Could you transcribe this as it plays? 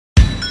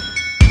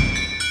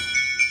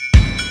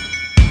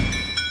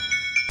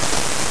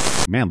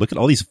man, look at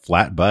all these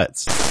flat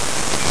butts.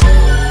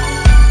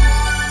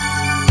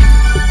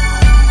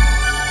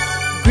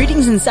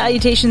 Greetings and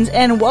salutations,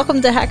 and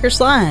welcome to Hacker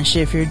Slash.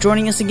 If you're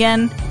joining us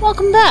again,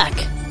 welcome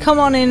back. Come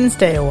on in and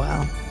stay a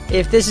while.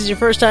 If this is your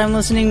first time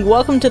listening,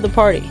 welcome to the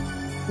party.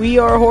 We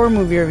are a horror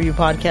movie review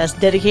podcast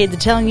dedicated to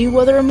telling you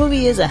whether a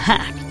movie is a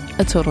hack,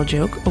 a total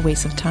joke, a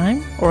waste of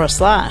time, or a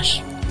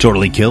slash.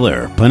 Totally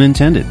killer, pun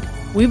intended.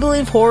 We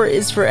believe horror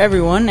is for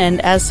everyone,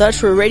 and as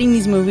such, we're rating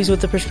these movies with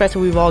the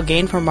perspective we've all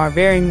gained from our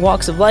varying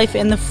walks of life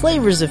and the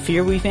flavors of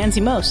fear we fancy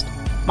most.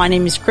 My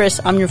name is Chris.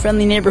 I'm your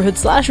friendly neighborhood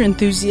slasher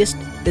enthusiast.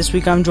 This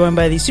week I'm joined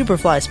by the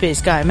Superfly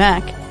Space Guy,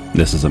 Mac.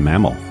 This is a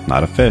mammal,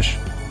 not a fish.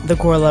 The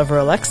Gore Lover,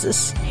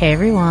 Alexis. Hey,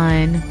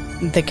 everyone.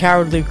 The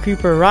Cowardly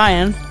Creeper,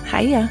 Ryan.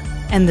 Hiya.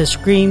 And the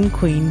Scream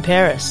Queen,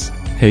 Paris.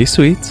 Hey,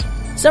 sweets.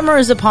 Summer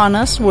is upon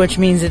us, which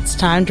means it's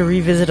time to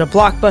revisit a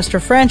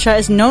blockbuster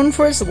franchise known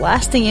for its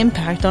lasting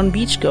impact on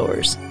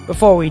beachgoers.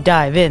 Before we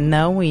dive in,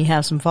 though, we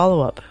have some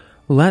follow-up.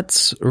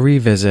 Let's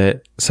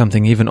revisit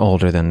something even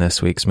older than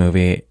this week's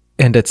movie,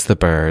 and it's The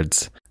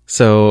Birds.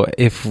 So,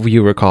 if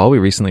you recall, we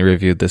recently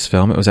reviewed this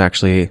film. It was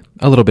actually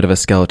a little bit of a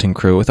skeleton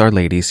crew with our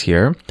ladies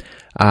here.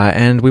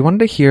 And we wanted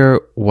to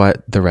hear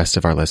what the rest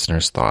of our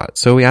listeners thought.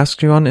 So we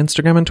asked you on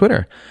Instagram and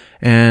Twitter.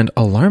 And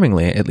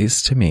alarmingly, at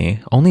least to me,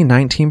 only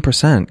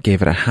 19%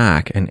 gave it a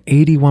hack and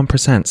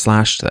 81%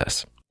 slashed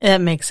this. That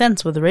makes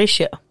sense with the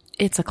ratio.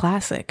 It's a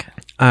classic.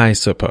 I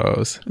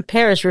suppose.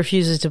 Paris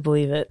refuses to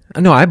believe it.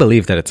 No, I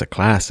believe that it's a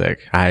classic.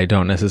 I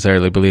don't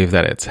necessarily believe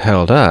that it's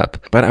held up.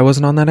 But I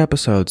wasn't on that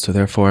episode, so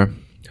therefore,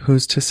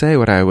 who's to say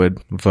what I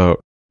would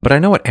vote? But I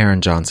know what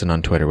Aaron Johnson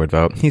on Twitter would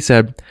vote. He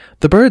said,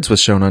 The Birds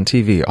was shown on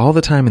TV all the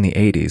time in the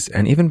 80s,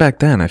 and even back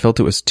then I felt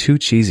it was too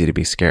cheesy to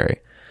be scary.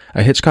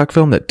 A Hitchcock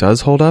film that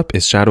does hold up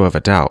is Shadow of a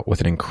Doubt,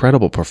 with an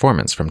incredible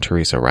performance from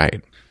Teresa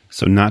Wright.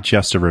 So not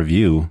just a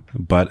review,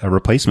 but a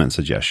replacement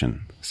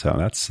suggestion. So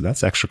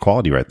that's extra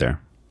quality right there.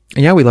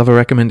 Yeah, we love a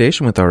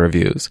recommendation with our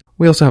reviews.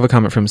 We also have a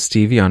comment from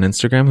Stevie on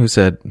Instagram who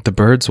said, The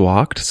birds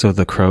walked so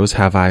the crows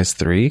have eyes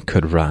 3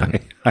 could run.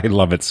 I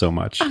love it so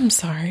much. I'm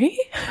sorry.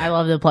 I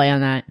love the play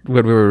on that.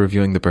 When we were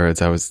reviewing The Birds,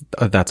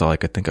 that's all I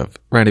could think of.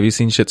 Ryan, have you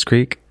seen Schitt's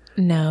Creek?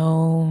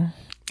 No.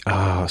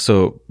 Oh,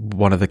 so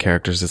one of the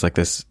characters is like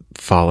this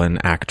fallen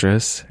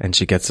actress, and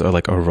she gets a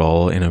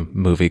role in a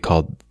movie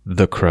called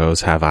The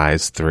Crows Have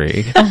Eyes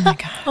 3. Oh my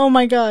god. Oh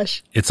my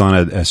gosh. It's on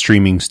a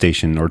streaming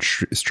station or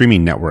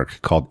streaming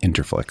network called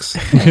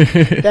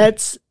Interflix.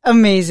 That's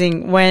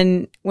amazing.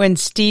 When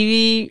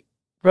Stevie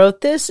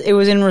wrote this, it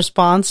was in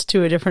response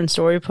to a different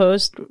story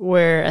post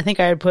where I think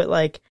I had put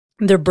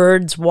the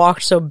birds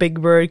walked so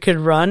Big Bird could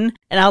run.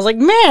 And I was like,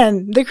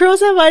 man, The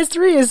Crows Have Eyes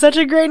 3 is such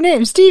a great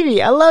name.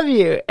 Stevie, I love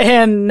you.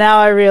 And now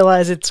I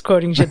realize it's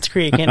quoting Schitt's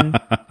Creek. And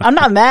I'm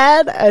not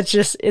mad.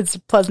 It's a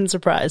pleasant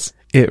surprise.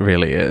 It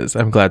really is.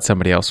 I'm glad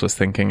somebody else was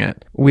thinking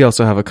it. We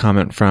also have a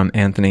comment from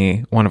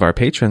Anthony, one of our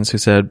patrons, who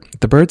said,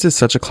 The Birds is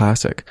such a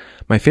classic.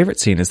 My favorite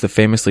scene is the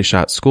famously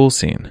shot school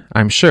scene.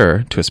 I'm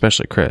sure, to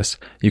especially Chris,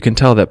 you can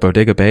tell that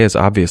Bodega Bay is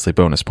obviously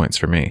bonus points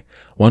for me.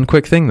 One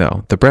quick thing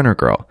though, the Brenner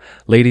girl.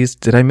 Ladies,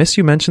 did I miss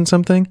you mention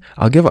something?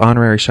 I'll give an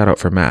honorary shout out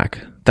for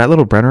Mac. That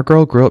little Brenner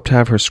girl grew up to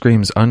have her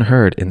screams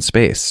unheard in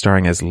space,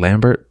 starring as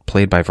Lambert,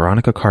 played by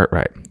Veronica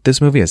Cartwright.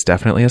 This movie is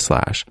definitely a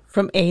slash.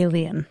 From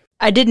Alien.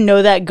 I didn't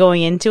know that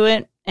going into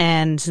it,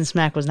 and since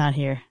Mac was not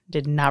here,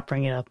 did not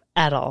bring it up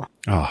at all.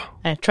 Oh.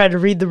 I tried to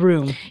read the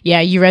room.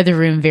 Yeah, you read the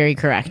room very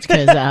correct,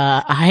 because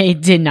I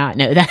did not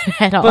know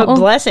that at all. But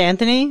bless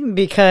Anthony,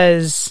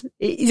 because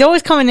he's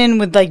always coming in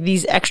with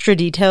these extra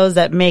details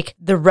that make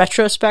the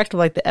retrospect of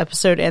the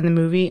episode and the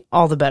movie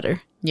all the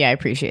better. Yeah, I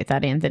appreciate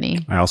that,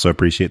 Anthony. I also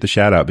appreciate the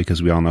shout out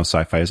because we all know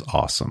sci-fi is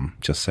awesome.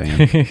 Just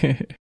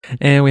saying.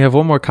 And we have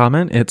one more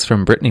comment. It's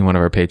from Brittany, one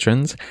of our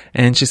patrons.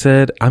 And she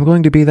said, I'm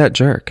going to be that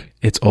jerk.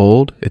 It's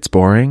old. It's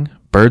boring.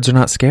 Birds are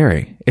not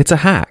scary. It's a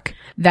hack.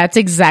 That's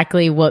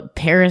exactly what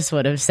Paris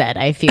would have said,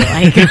 I feel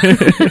like.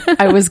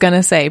 I was going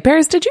to say,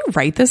 Paris, did you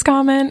write this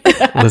comment?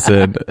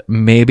 Listen,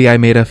 maybe I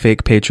made a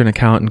fake patron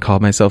account and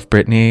called myself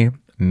Brittany.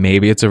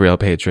 Maybe it's a real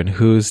patron.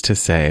 Who's to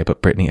say?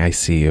 But Brittany, I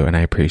see you and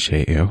I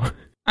appreciate you.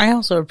 I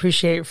also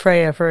appreciate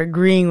Freya for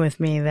agreeing with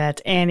me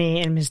that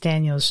Annie and Miss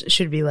Daniels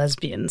should be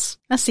lesbians.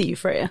 I see you,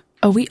 Freya.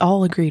 Oh, we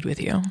all agreed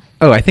with you.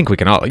 Oh, I think we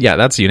can all. Yeah,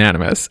 that's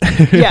unanimous.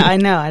 Yeah, I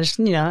know. I just,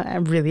 I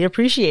really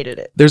appreciated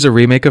it. There's a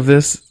remake of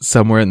this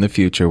somewhere in the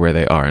future where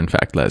they are, in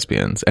fact,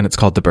 lesbians, and it's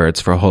called The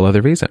Birds for a whole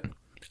other reason.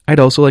 I'd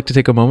also like to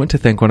take a moment to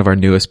thank one of our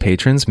newest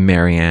patrons,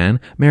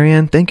 Marianne.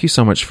 Marianne, thank you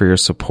so much for your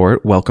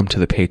support. Welcome to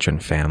the patron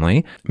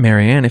family.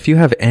 Marianne, if you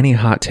have any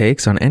hot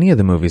takes on any of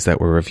the movies that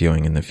we're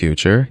reviewing in the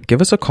future,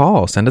 give us a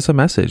call, send us a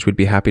message. We'd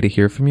be happy to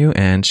hear from you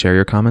and share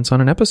your comments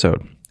on an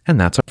episode. And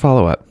that's our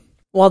follow-up.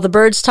 While the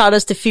birds taught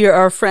us to fear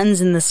our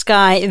friends in the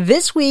sky,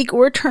 this week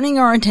we're turning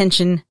our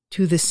attention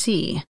to the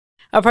sea.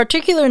 A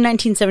particular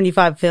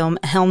 1975 film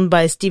helmed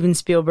by Steven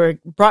Spielberg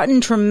brought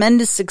in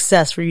tremendous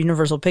success for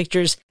Universal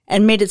Pictures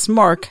and made its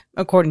mark,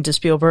 according to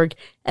Spielberg,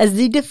 as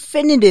the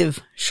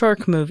definitive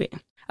shark movie.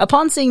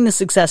 Upon seeing the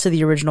success of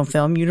the original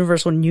film,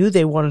 Universal knew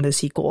they wanted a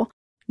sequel.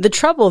 The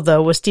trouble,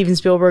 though, was Steven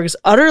Spielberg's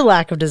utter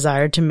lack of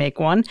desire to make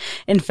one.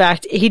 In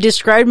fact, he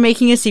described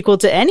making a sequel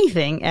to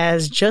anything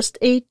as just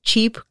a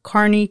cheap,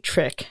 carny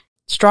trick.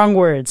 Strong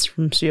words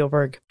from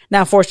Spielberg.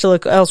 Now forced to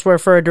look elsewhere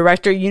for a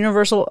director,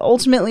 Universal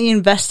ultimately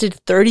invested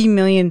 $30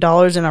 million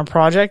in a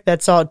project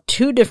that saw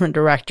 2 different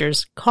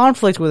directors,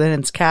 conflict within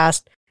its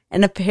cast,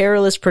 and a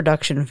perilous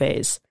production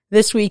phase.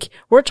 This week,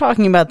 we're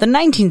talking about the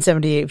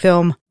 1978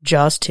 film,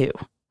 Jaws 2.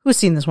 Who's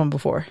seen this one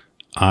before?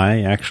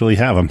 I actually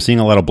have. I'm seeing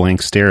a lot of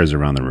blank stares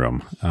around the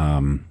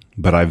room.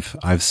 But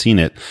I've seen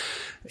it.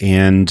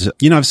 And,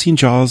 I've seen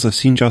Jaws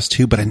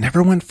 2, but I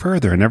never went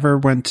further. I never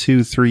went to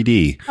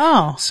 3D.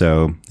 Oh.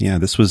 So, yeah,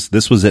 this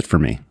was it for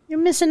me. You're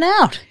missing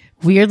out.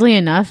 Weirdly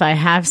enough, I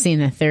have seen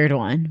the third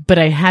one, but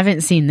I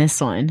haven't seen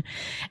this one.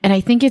 And I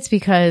think it's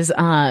because,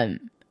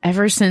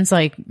 ever since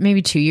like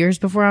maybe 2 years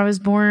before I was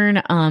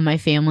born, my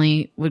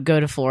family would go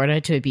to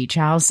Florida to a beach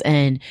house,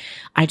 and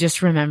I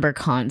just remember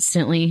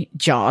constantly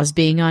Jaws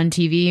being on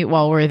TV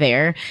while we're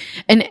there.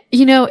 And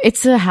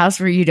it's a house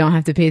where you don't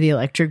have to pay the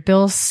electric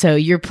bill, so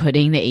you're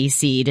putting the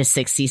AC to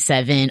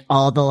 67,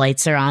 all the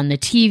lights are on, the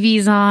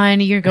TV's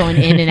on, you're going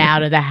in and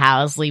out of the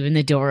house, leaving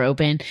the door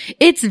open.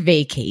 It's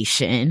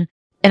vacation.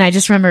 And I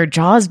just remember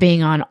Jaws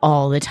being on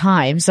all the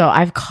time. So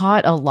I've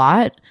caught a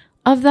lot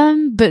of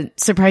them, but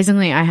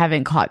surprisingly, I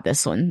haven't caught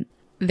this one.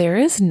 There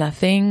is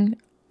nothing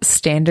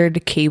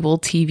standard cable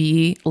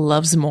TV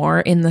loves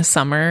more in the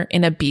summer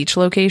in a beach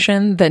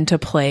location than to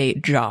play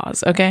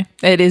Jaws, okay?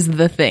 It is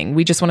the thing.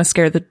 We just want to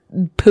scare the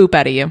poop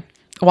out of you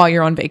while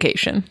you're on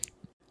vacation.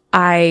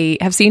 I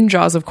have seen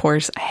Jaws, of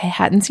course. I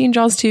hadn't seen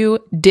Jaws 2,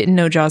 didn't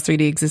know Jaws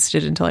 3D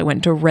existed until I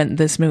went to rent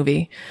this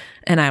movie.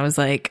 And I was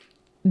like,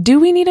 do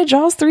we need a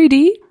Jaws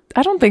 3D?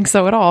 I don't think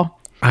so at all.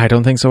 I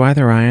don't think so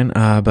either, Ryan,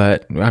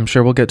 but I'm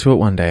sure we'll get to it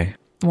one day.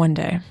 One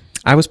day.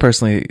 I was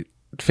personally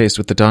faced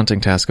with the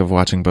daunting task of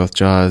watching both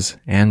Jaws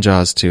and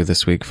Jaws 2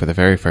 this week for the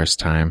very first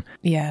time.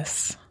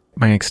 Yes.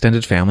 My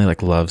extended family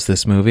loves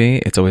this movie.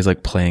 It's always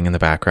playing in the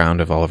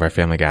background of all of our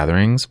family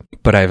gatherings,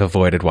 but I've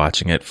avoided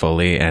watching it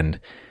fully and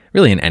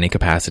really in any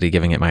capacity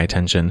giving it my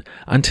attention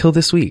until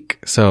this week.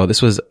 So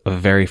this was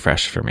very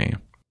fresh for me.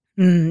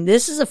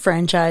 This is a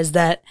franchise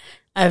that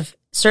I've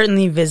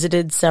certainly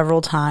visited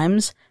several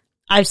times.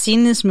 I've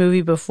seen this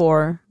movie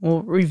before.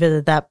 We'll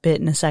revisit that bit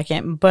in a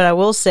second. But I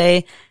will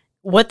say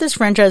what this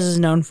franchise is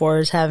known for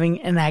is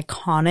having an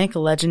iconic,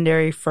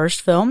 legendary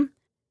first film.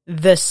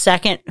 The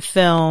second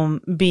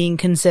film being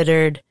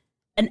considered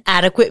an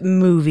adequate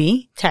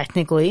movie,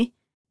 technically,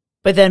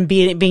 but then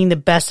being the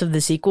best of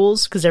the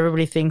sequels because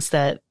everybody thinks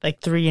that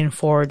 3 and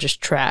 4 are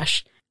just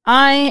trash.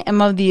 I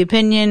am of the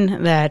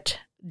opinion that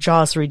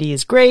Jaws 3D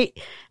is great.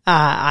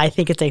 I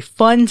think it's a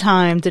fun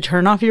time to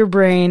turn off your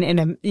brain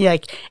and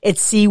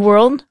it's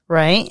SeaWorld,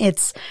 right?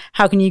 It's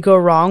how can you go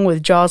wrong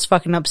with Jaws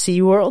fucking up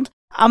SeaWorld?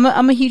 I'm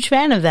a huge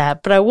fan of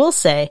that, but I will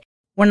say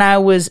when I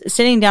was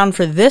sitting down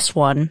for this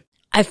one,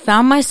 I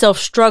found myself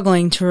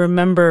struggling to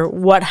remember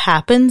what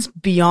happens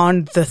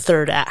beyond the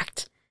third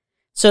act.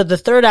 So the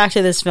third act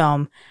of this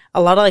film,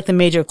 a lot of the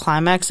major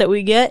climax that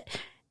we get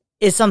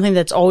is something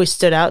that's always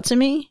stood out to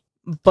me.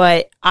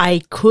 But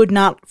I could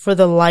not for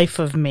the life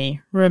of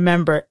me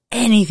remember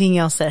anything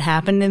else that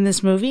happened in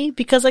this movie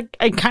because I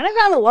kind of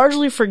found it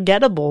largely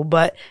forgettable.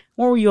 But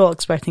what were you all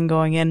expecting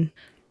going in?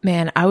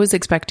 Man, I was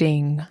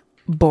expecting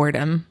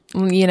boredom.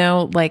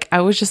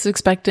 I was just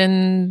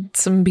expecting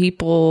some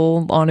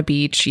people on a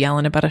beach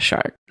yelling about a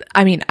shark.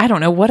 I mean, I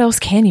don't know. What else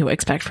can you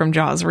expect from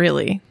Jaws,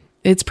 really?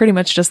 It's pretty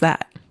much just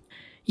that.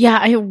 Yeah,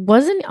 I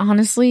wasn't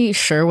honestly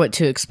sure what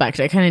to expect.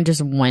 I kind of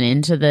just went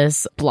into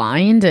this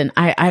blind, and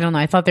I don't know.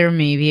 I thought there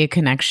may be a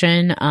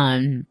connection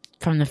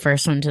from the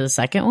first one to the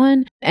second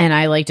one, and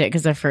I liked it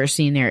because the first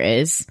scene there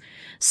is.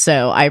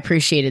 So I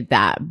appreciated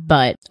that.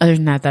 But other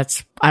than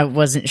that, I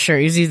wasn't sure.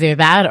 It was either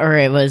that or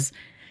it was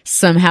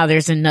somehow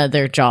there's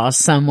another Jaws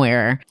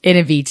somewhere in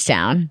a beach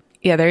town.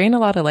 Yeah, there ain't a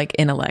lot of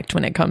intellect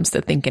when it comes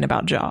to thinking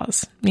about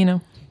Jaws,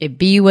 It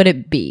be what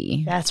it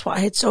be. That's why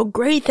it's so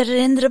great that it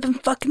ended up in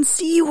fucking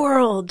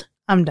SeaWorld.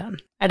 I'm done.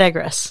 I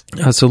digress.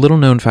 So little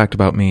known fact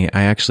about me,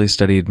 I actually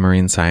studied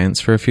marine science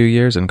for a few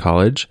years in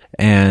college.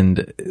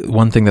 And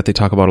one thing that they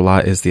talk about a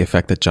lot is the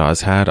effect that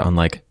Jaws had on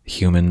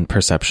human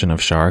perception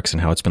of sharks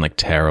and how it's been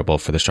terrible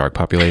for the shark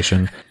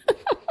population.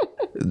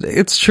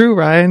 It's true,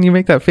 Ryan. You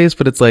make that face,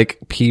 but it's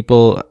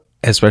people,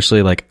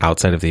 especially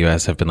outside of the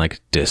US, have been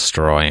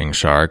destroying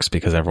sharks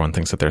because everyone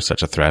thinks that they're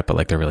such a threat,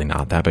 but they're really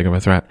not that big of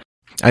a threat.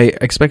 I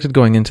expected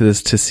going into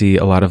this to see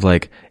a lot of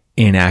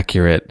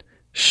inaccurate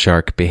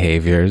shark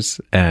behaviors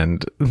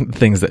and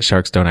things that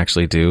sharks don't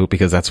actually do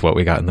because that's what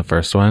we got in the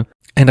first one.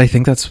 And I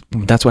think that's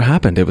what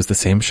happened. It was the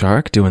same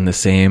shark doing the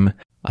same,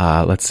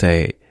 let's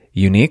say,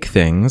 unique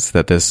things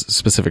that this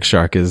specific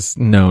shark is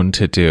known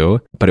to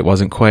do, but it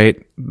wasn't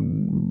quite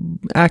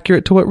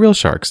accurate to what real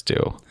sharks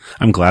do.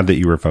 I'm glad that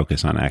you were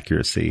focused on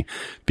accuracy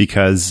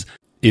because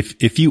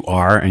if you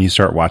are and you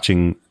start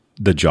watching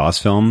the Jaws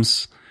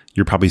films,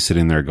 you're probably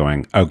sitting there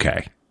going,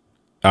 okay,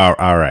 all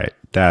right,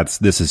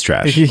 this is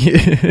trash.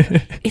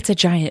 It's a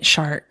giant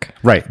shark.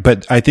 Right.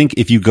 But I think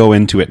if you go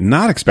into it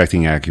not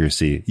expecting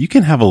accuracy, you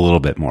can have a little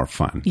bit more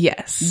fun.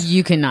 Yes.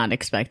 You cannot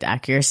expect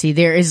accuracy.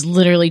 There is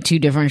literally 2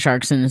 different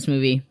sharks in this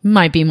movie.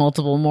 Might be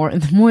multiple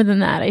more than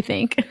that, I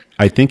think.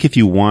 I think if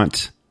you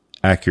want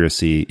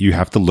accuracy, you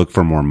have to look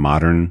for more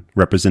modern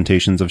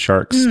representations of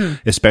sharks,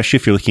 especially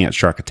if you're looking at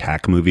shark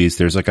attack movies.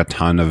 There's like a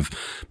ton of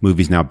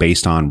movies now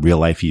based on real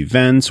life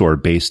events or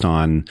based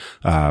on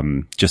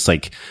just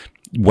like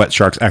what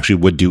sharks actually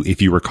would do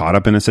if you were caught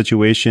up in a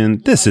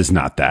situation. This is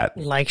not that.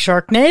 Like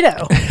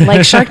Sharknado.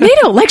 Like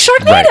Sharknado. Like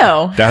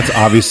Sharknado. Right. That's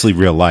obviously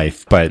real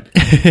life, but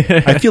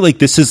I feel like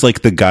this is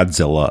like the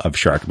Godzilla of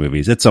shark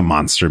movies. It's a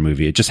monster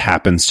movie. It just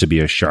happens to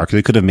be a shark.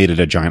 They could have made it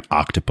a giant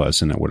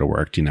octopus and it would have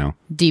worked, you know?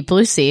 Deep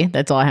Blue Sea.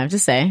 That's all I have to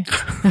say.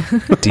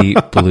 Deep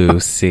Blue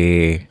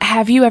Sea.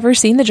 Have you ever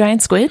seen the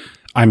giant squid?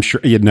 I'm sure.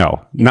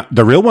 No, not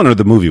the real one or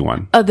the movie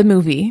one. The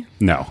movie.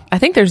 No. I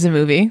think there's a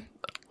movie.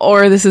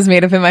 Or this is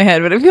made up in my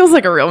head, but it feels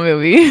like a real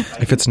movie.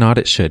 If it's not,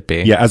 it should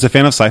be. Yeah, as a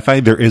fan of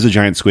sci-fi, there is a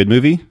giant squid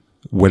movie.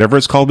 Whatever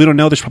it's called, we don't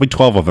know. There's probably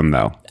 12 of them,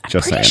 though.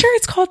 Just Pretty saying. sure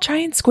it's called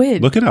Giant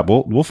Squid. Look it up.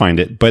 We'll find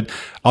it. But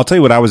I'll tell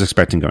you what I was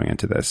expecting going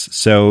into this.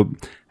 So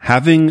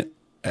having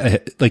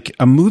like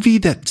a movie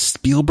that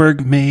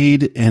Spielberg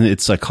made and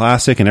it's a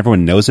classic and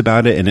everyone knows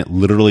about it and it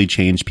literally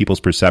changed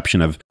people's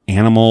perception of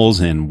animals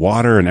and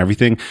water and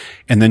everything.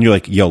 And then you're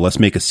like, yo, let's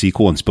make a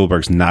sequel and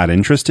Spielberg's not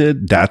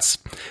interested.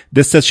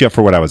 This sets you up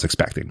for what I was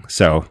expecting.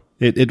 So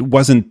it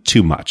wasn't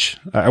too much.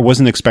 I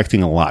wasn't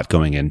expecting a lot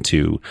going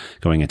into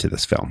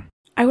this film.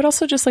 I would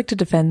also just like to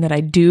defend that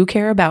I do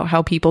care about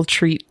how people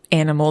treat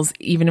animals,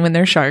 even when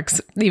they're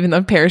sharks, even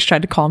though Paris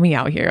tried to call me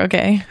out here,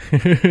 okay?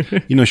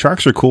 You know,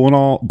 sharks are cool and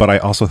all, but I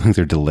also think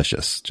they're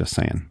delicious. Just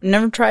saying.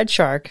 Never tried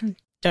shark.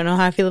 Don't know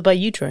how I feel about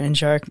you trying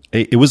shark.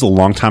 It was a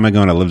long time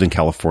ago and I lived in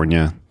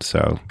California.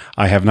 So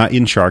I have not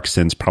eaten shark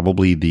since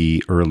probably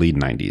the early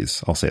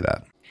 90s. I'll say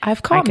that.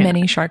 I've caught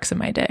many sharks in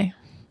my day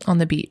on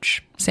the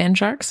beach. Sand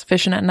sharks,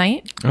 fishing at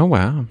night. Oh,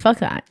 wow. Fuck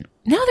that.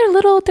 No, they're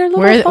little fun.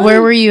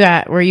 Where were you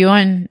at? Were you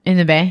in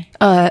the bay?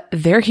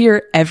 They're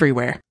here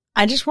everywhere.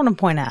 I just want to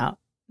point out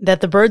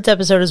that the Birds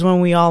episode is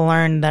when we all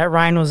learned that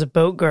Ryan was a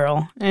boat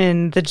girl,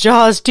 and the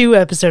Jaws 2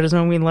 episode is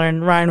when we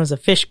learned Ryan was a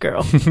fish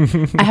girl.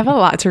 I have a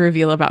lot to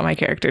reveal about my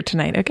character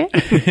tonight,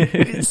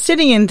 okay?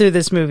 Sitting in through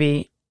this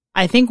movie,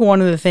 I think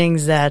one of the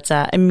things that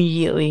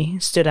immediately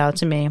stood out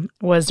to me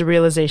was the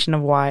realization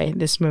of why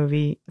this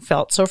movie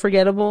felt so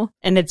forgettable.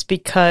 And it's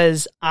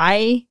because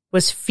I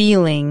was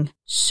feeling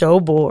so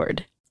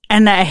bored.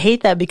 And I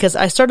hate that because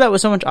I started out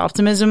with so much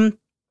optimism.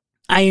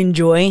 I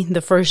enjoy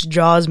the first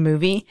Jaws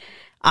movie.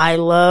 I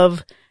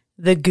love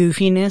the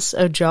goofiness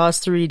of Jaws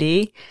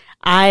 3D.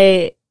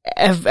 I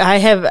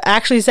have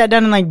actually sat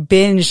down and like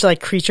binged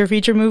like creature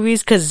feature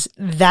movies because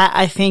that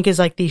I think is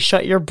like the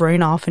shut your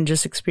brain off and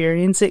just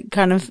experience it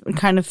kind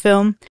of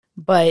film.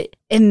 But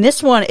in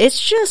this one,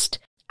 it's just,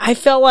 I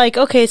felt like,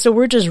 okay, so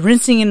we're just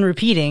rinsing and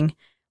repeating.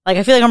 Like,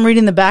 I feel like I'm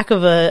reading the back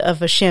of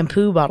a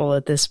shampoo bottle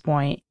at this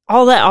point.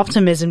 All that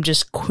optimism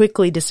just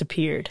quickly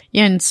disappeared.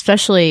 Yeah, and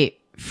especially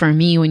for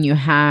me when you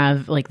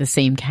have like the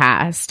same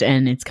cast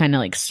and it's kind of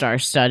like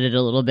star-studded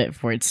a little bit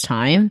for its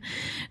time,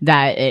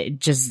 that it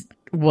just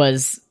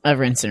was a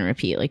rinse and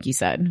repeat, like you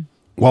said.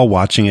 While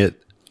watching it,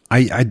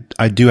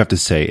 I do have to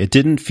say it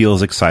didn't feel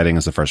as exciting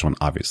as the first one,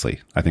 obviously.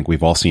 I think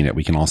we've all seen it.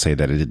 We can all say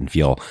that it didn't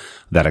feel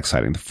that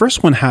exciting. The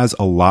first one has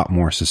a lot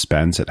more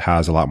suspense. It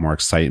has a lot more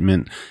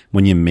excitement.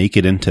 When you make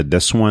it into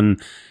this one,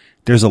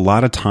 there's a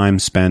lot of time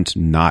spent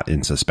not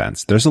in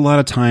suspense. There's a lot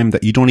of time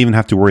that you don't even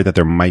have to worry that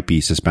there might be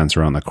suspense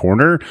around the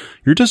corner.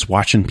 You're just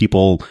watching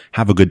people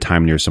have a good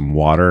time near some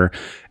water.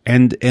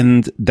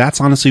 And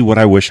that's honestly what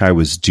I wish I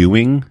was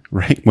doing,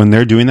 right? When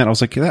they're doing that, I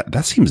was like,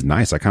 that seems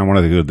nice. I kind of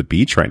want to go to the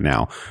beach right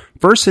now.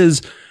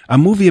 Versus a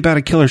movie about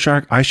a killer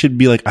shark, I should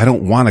be like, I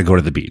don't want to go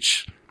to the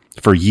beach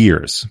for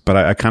years. But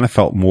I kind of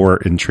felt more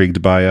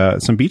intrigued by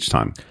some beach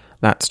time.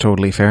 That's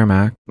totally fair,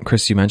 Mac.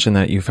 Chris, you mentioned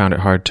that you found it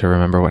hard to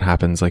remember what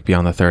happens like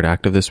beyond the third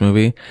act of this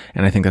movie.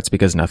 And I think that's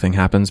because nothing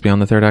happens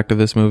beyond the third act of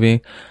this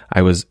movie.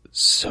 I was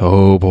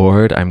so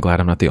bored. I'm glad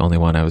I'm not the only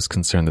one. I was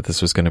concerned that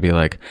this was going to be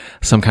like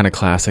some kind of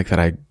classic that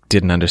I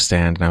didn't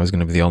understand. And I was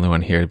going to be the only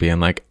one here being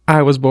like,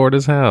 I was bored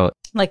as hell.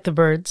 Like the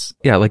Birds.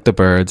 Yeah, like the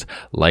Birds,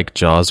 like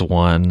Jaws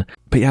 1.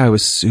 But yeah, I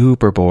was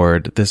super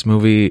bored. This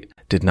movie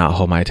did not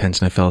hold my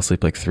attention. I fell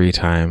asleep like 3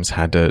 times,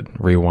 had to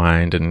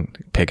rewind and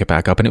pick it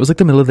back up. And it was like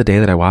the middle of the day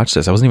that I watched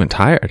this. I wasn't even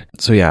tired.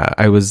 So yeah,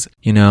 I was,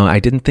 I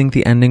didn't think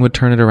the ending would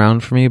turn it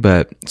around for me,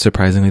 but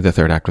surprisingly, the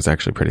third act was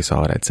actually pretty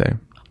solid, I'd say.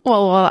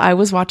 Well, while I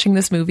was watching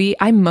this movie,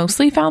 I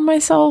mostly found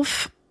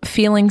myself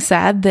feeling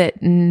sad that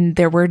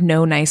there were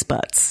no nice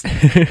butts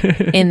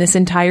in this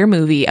entire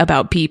movie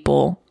about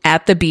people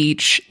at the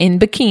beach in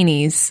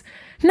bikinis.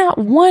 Not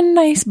one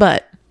nice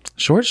butt.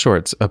 Short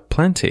shorts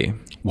aplenty.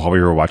 While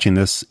we were watching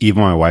this,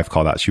 even my wife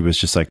called out. She was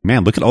just like,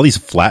 man, look at all these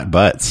flat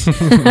butts.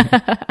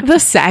 The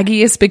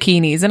saggiest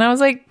bikinis. And I was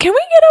like, can we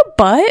get a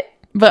butt?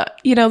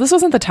 But, this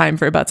wasn't the time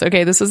for butts,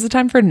 okay? This was the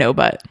time for no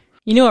butt.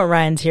 You know what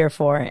Ryan's here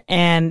for.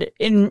 And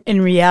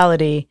in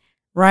reality,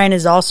 Ryan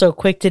is also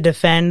quick to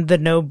defend the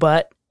no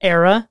butt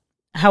era.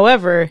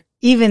 However,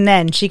 even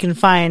then, she can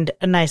find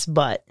a nice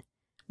butt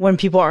when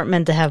people aren't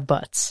meant to have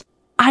butts.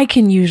 I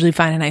can usually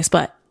find a nice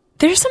butt.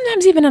 There's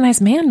sometimes even a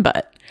nice man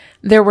butt.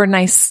 There were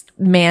nice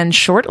man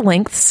short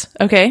lengths.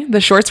 Okay.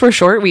 The shorts were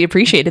short. We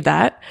appreciated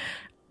that.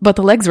 But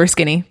the legs were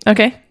skinny.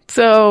 Okay.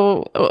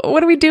 So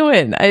what are we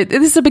doing?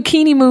 This is a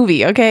bikini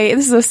movie. Okay.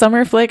 This is a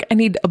summer flick. I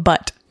need a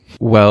butt.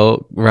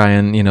 Well,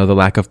 Ryan, the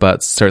lack of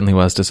butts certainly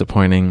was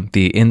disappointing.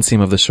 The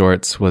inseam of the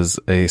shorts was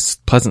a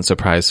pleasant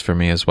surprise for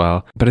me as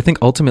well. But I think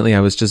ultimately I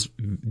was just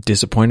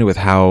disappointed with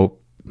how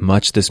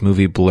much this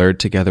movie blurred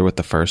together with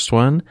the first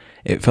one.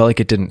 It felt like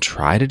it didn't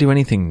try to do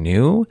anything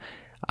new,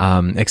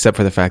 except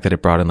for the fact that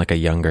it brought in like a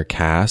younger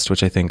cast,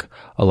 which I think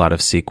a lot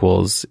of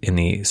sequels in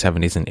the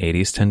 70s and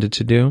 80s tended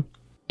to do.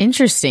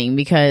 Interesting,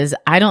 because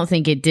I don't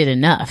think it did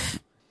enough.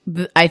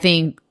 I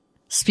think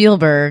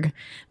Spielberg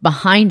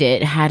behind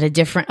it had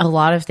a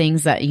lot of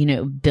things that,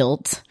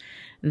 built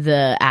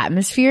the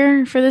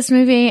atmosphere for this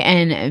movie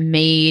and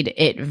made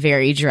it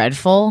very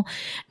dreadful.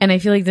 And I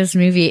feel like this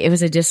movie, it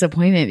was a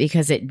disappointment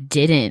because I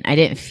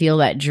didn't feel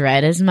that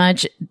dread as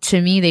much.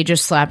 To me, they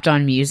just slapped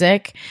on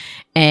music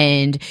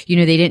and, they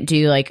didn't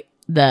do like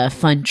the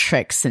fun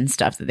tricks and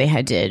stuff that they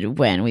had did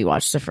when we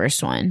watched the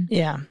first one.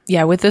 Yeah.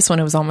 Yeah. With this one,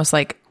 it was almost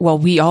like, well,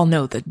 we all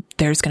know that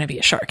there's going to be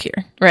a shark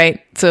here,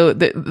 right? So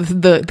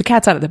the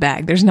cat's out of the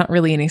bag. There's not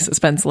really any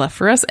suspense left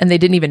for us. And they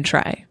didn't even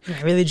try.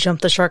 I really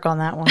jumped the shark on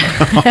that one.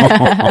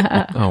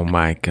 Oh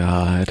my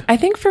God. I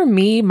think for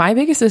me, my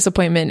biggest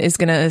disappointment is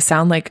going to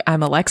sound like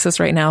I'm Alexis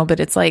right now, but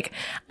it's like,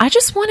 I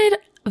just wanted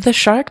the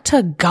shark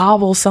to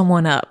gobble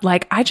someone up.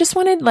 Like, I just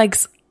wanted like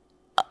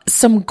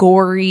some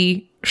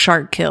gory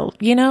shark kill,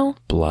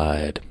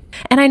 Blood.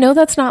 And I know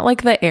that's not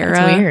like the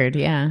era. It's weird,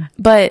 yeah.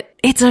 But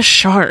it's a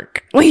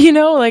shark.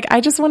 Like I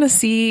just want to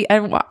see,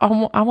 I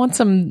want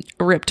some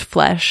ripped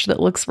flesh that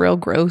looks real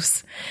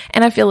gross.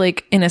 And I feel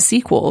like in a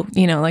sequel,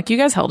 like you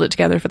guys held it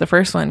together for the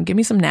first one. Give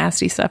me some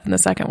nasty stuff in the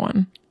second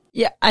one.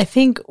 Yeah, I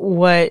think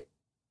what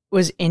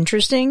was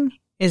interesting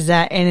is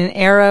that in an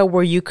era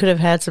where you could have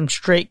had some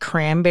straight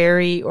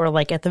cranberry or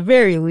like at the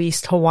very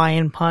least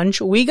Hawaiian punch,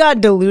 we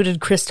got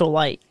diluted Crystal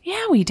Light.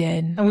 Yeah, we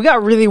did. And we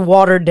got really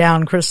watered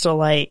down Crystal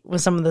Light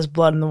with some of this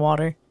blood in the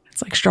water.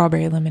 It's like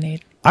strawberry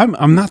lemonade.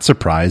 I'm not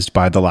surprised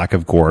by the lack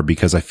of gore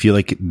because I feel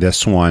like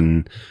this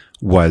one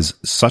was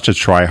such a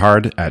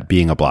try-hard at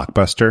being a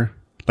blockbuster.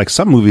 Like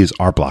some movies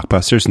are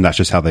blockbusters and that's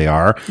just how they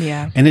are.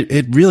 Yeah. And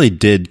it really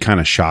did kind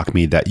of shock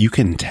me that you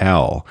can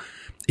tell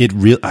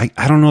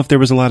I don't know if there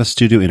was a lot of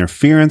studio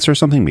interference or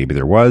something. Maybe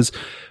there was,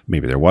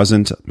 maybe there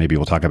wasn't. Maybe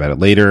we'll talk about it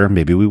later.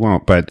 Maybe we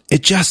won't, but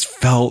it just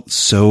felt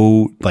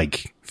so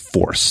like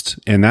forced.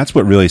 And that's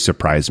what really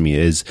surprised me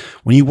is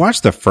when you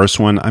watch the first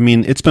one, I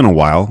mean, it's been a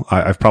while.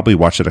 I've probably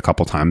watched it a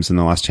couple times in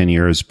the last 10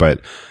 years,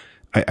 but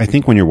I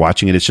think when you're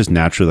watching it, it's just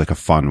naturally like a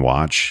fun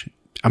watch.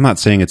 I'm not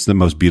saying it's the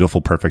most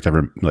beautiful, perfect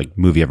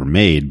movie ever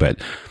made, but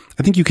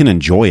I think you can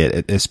enjoy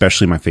it,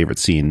 especially my favorite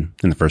scene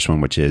in the first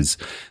one, which is,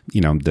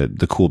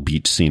 the cool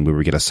beach scene where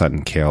we get a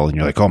sudden kill and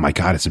you're like, oh my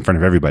God, it's in front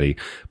of everybody.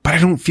 But I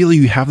don't feel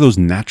you have those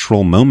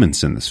natural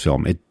moments in this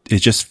film. It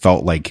just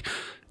felt like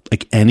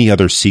any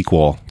other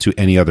sequel to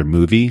any other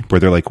movie where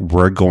they're like,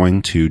 we're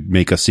going to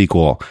make a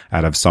sequel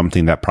out of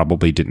something that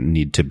probably didn't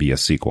need to be a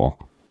sequel.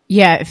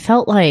 Yeah, it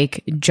felt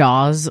like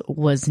Jaws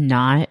was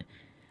not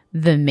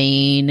the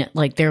main,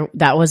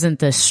 that wasn't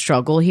the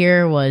struggle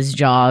here, was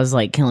Jaws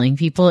killing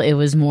people. It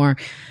was more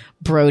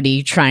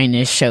Brody trying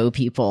to show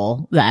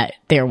people that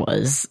there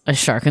was a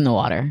shark in the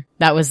water.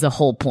 That was the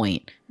whole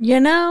point.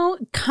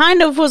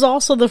 Kind of was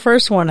also the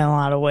first one in a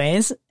lot of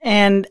ways.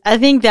 And I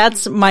think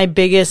that's my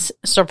biggest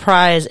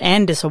surprise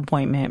and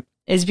disappointment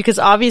is because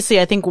obviously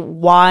I think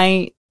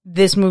why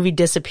this movie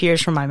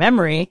disappears from my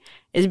memory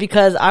is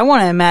because I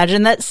want to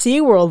imagine that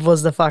SeaWorld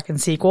was the fucking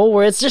sequel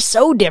where it's just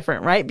so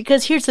different, right?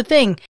 Because here's the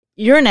thing.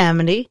 You're in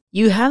Amity.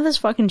 You have this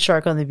fucking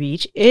shark on the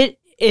beach. It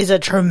is a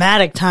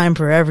traumatic time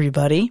for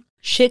everybody.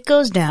 Shit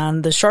goes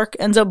down. The shark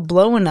ends up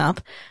blowing up.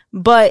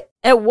 But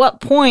at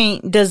what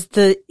point does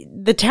the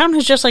town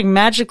has just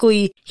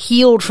magically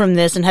healed from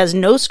this and has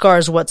no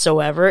scars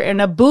whatsoever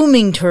and a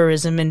booming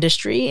tourism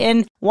industry?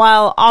 And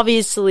while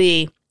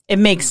obviously it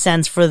makes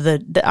sense for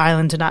the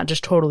island to not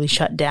just totally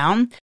shut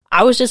down,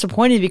 I was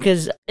disappointed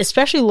because,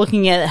 especially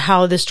looking at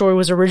how the story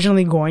was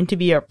originally going to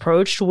be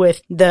approached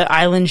with the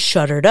island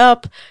shuttered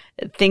up,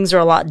 things are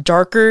a lot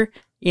darker.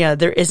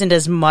 There isn't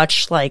as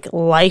much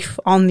life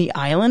on the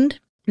island.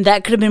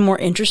 That could have been more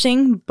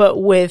interesting,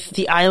 but with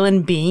the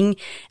island being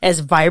as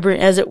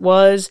vibrant as it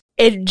was,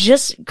 it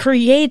just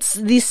creates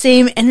the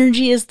same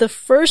energy as the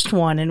first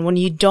one. And when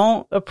you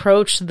don't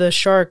approach the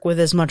shark with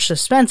as much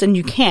suspense, and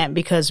you can't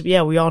because, we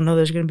all know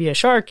there's going to be a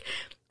shark,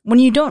 when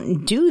you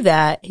don't do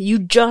that, you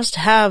just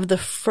have the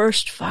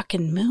first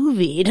fucking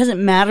movie. It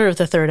doesn't matter if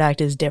the third act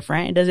is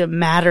different. It doesn't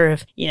matter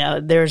if,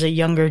 there's a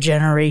younger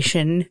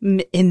generation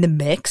in the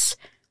mix.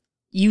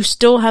 You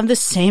still have the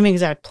same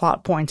exact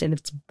plot points and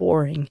it's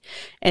boring.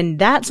 And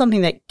that's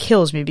something that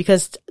kills me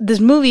because this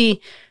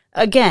movie,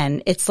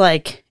 again, it's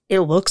it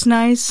looks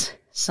nice.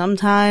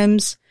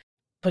 sometimes,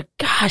 but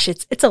gosh,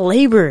 it's a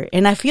labor.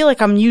 And I feel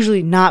like I'm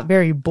usually not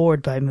very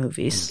bored by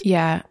movies.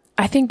 Yeah.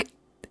 I think,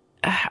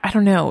 I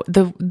don't know,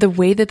 the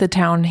way that the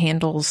town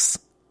handles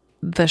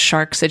the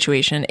shark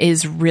situation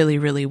is really,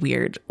 really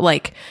weird.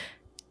 Like,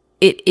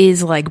 it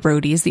is like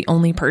Brody is the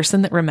only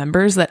person that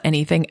remembers that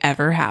anything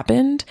ever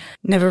happened.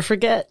 Never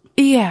forget.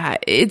 Yeah,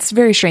 it's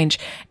very strange.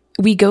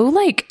 We go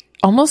like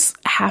almost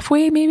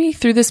halfway maybe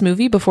through this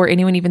movie before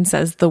anyone even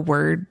says the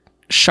word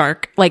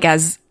shark, like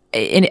as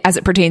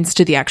it pertains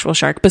to the actual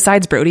shark,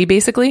 besides Brody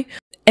basically.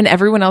 And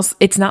everyone else,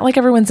 it's not like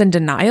everyone's in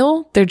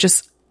denial. They're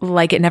just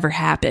like it never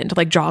happened.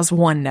 Like Jaws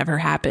 1 never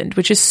happened,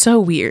 which is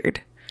so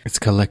weird. It's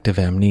collective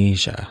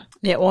amnesia.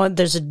 Yeah, well,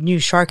 there's a new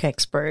shark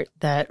expert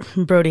that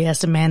Brody has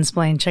to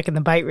mansplain checking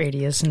the bite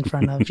radius in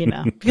front of,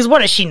 Because what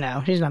does she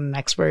know? She's not an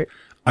expert.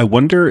 I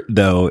wonder,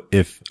 though,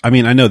 I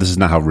know this is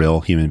not how real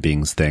human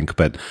beings think,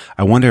 but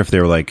I wonder if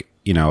they're like,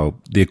 the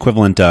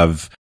equivalent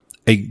of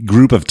a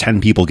group of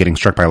 10 people getting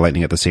struck by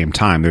lightning at the same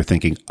time. They're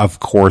thinking, of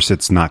course,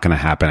 it's not going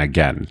to happen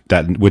again.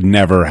 That would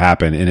never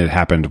happen, and it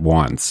happened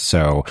once.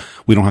 So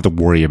we don't have to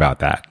worry about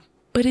that.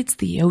 But it's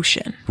the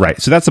ocean.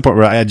 Right. So that's the part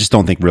where I just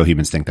don't think real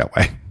humans think that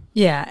way.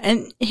 Yeah,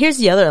 and here's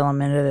the other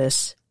element of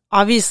this.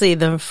 Obviously,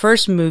 the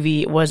first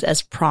movie was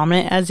as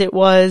prominent as it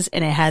was,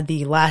 and it had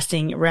the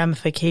lasting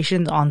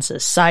ramifications on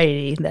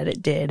society that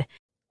it did.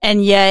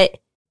 And yet,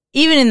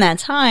 even in that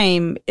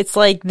time, it's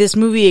like this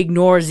movie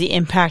ignores the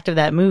impact of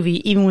that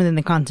movie, even within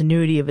the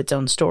continuity of its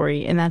own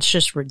story, and that's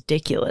just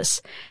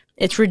ridiculous.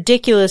 It's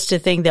ridiculous to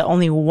think that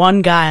only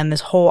one guy on this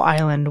whole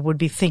island would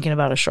be thinking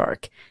about a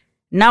shark.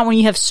 Not when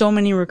you have so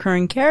many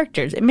recurring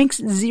characters. It makes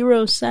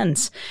zero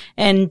sense.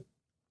 And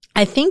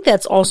I think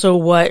that's also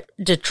what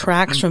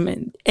detracts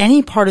from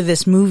any part of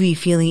this movie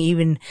feeling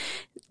even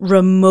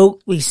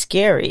remotely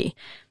scary.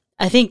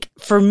 I think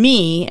for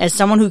me, as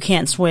someone who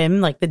can't swim,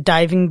 like the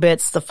diving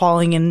bits, the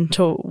falling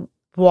into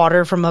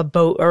water from a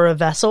boat or a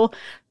vessel,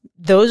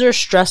 those are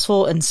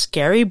stressful and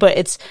scary, but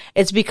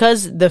it's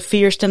because the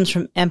fear stems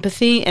from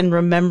empathy and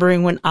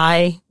remembering when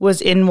I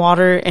was in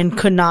water and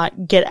could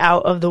not get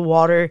out of the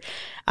water,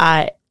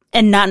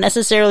 and not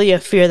necessarily a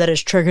fear that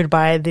is triggered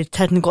by the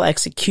technical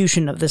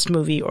execution of this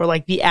movie or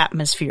like the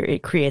atmosphere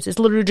it creates. It's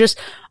literally just,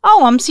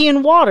 oh, I'm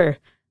seeing water.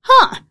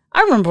 Huh.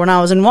 I remember when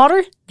I was in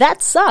water.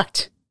 That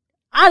sucked.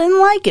 I didn't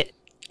like it.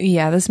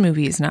 Yeah, this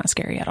movie is not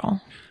scary at all.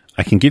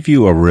 I can give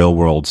you a real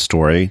world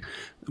story.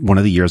 One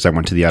of the years I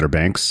went to the Outer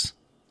Banks,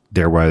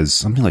 there was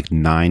something like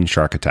 9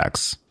 shark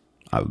attacks,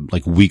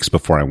 like weeks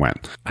before I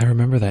went. I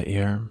remember that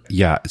year.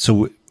 Yeah.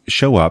 So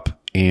show up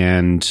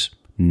and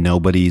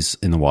nobody's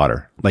in the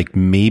water, like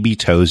maybe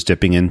toes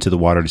dipping into the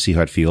water to see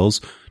how it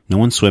feels. No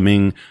one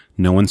swimming,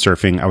 no one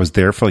surfing. I was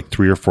there for like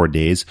 3 or 4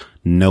 days.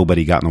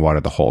 Nobody got in the water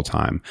the whole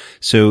time.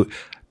 So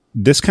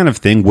this kind of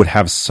thing would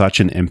have such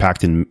an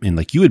impact in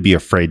like, you would be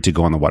afraid to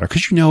go on the water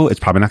because it's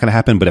probably not going to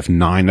happen. But if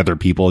 9 other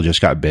people just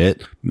got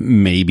bit,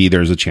 maybe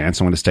there's a chance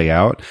someone to stay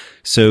out.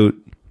 So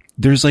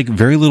there's like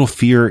very little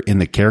fear in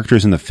the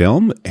characters in the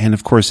film. And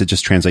of course, it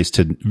just translates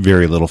to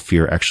very little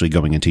fear actually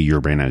going into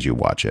your brain as you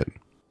watch it.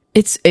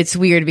 It's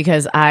weird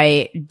because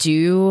I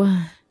do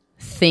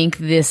think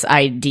this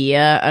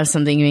idea of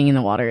something being in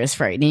the water is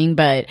frightening,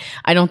 but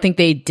I don't think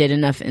they did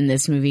enough in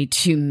this movie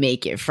to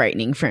make it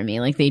frightening for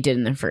me like they did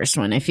in the first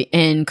one.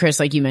 And Chris,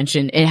 like you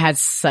mentioned, it had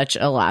such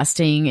a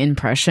lasting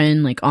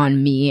impression like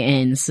on me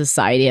and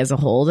society as a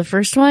whole, the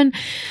first one.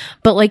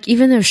 But like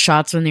even those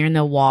shots when they're in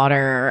the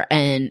water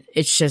and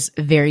it's just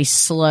very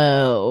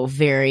slow,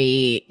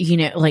 very,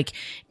 like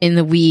in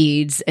the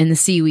weeds and the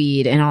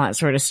seaweed and all that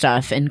sort of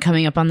stuff and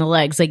coming up on the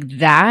legs, like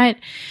that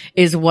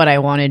is what I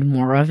wanted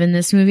more of in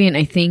this movie. And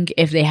I think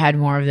if they had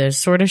more of those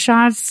sort of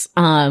shots,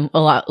 a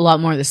lot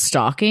more of the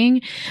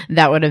stalking,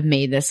 that would have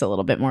made this a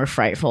little bit more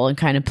frightful and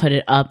kind of put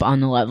it up on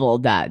the level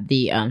that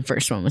the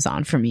first one was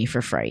on for me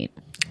for fright.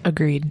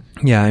 Agreed.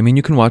 Yeah, I mean,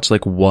 you can watch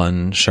like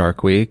one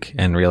Shark Week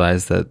and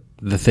realize that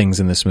the things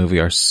in this movie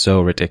are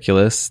so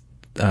ridiculous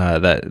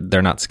that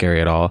they're not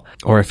scary at all.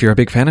 Or if you're a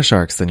big fan of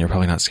sharks, then you're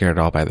probably not scared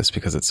at all by this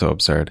because it's so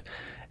absurd.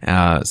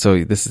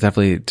 So this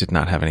definitely did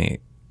not have any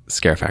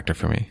scare factor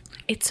for me.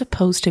 It's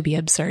supposed to be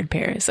absurd,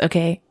 Paris,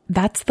 okay?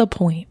 That's the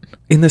point.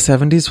 In the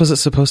 70s, was it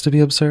supposed to be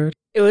absurd?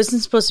 It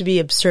wasn't supposed to be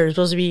absurd. It was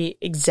supposed to be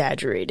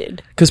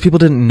exaggerated. Because people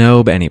didn't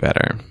know any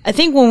better. I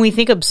think when we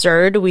think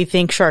absurd, we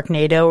think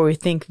Sharknado or we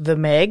think The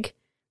Meg.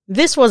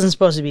 This wasn't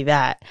supposed to be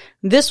that.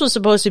 This was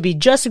supposed to be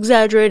just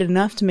exaggerated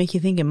enough to make you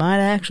think it might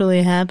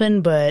actually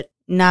happen, but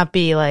not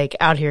be like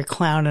out here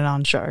clowning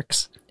on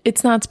sharks.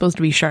 It's not supposed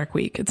to be Shark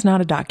Week. It's not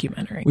a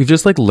documentary. We've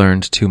just like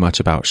learned too much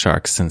about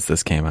sharks since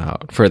this came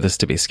out for this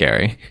to be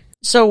scary.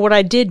 So what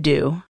I did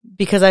do,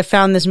 because I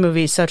found this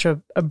movie such a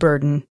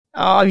burden,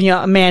 a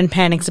man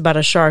panics about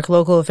a shark.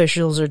 Local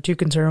officials are too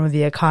concerned with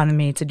the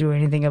economy to do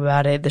anything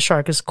about it. The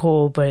shark is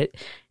cool, but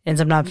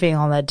ends up not feeling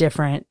all that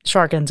different.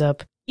 Shark ends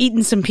up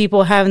eating some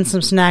people, having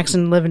some snacks,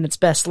 and living its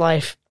best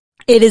life.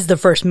 It is the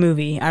first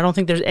movie. I don't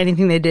think there's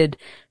anything they did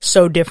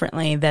so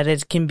differently that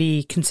it can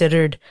be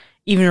considered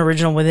even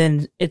original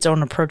within its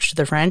own approach to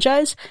the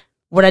franchise.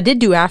 What I did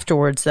do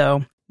afterwards,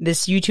 though,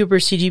 this YouTuber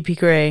CGP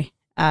Gray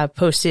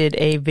posted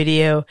a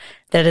video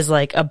that is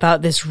like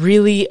about this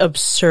really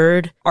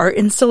absurd art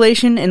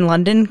installation in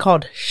London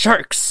called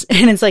Sharks.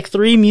 And it's like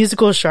 3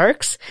 musical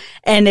sharks.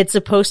 And it's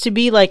supposed to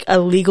be like a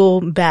legal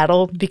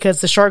battle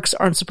because the sharks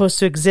aren't supposed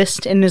to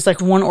exist. And there's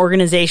like one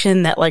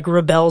organization that like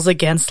rebels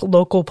against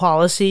local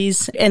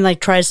policies and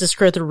like tries to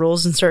skirt the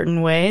rules in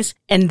certain ways.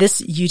 And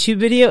this YouTube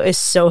video is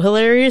so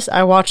hilarious.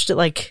 I watched it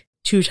like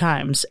 2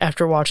 times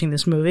after watching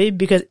this movie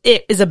because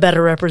it is a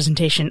better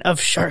representation of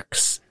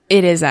sharks.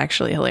 It is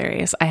actually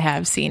hilarious. I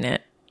have seen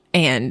it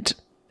and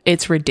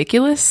it's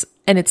ridiculous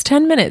and it's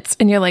 10 minutes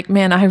and you're like,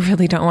 man, I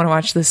really don't want to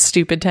watch this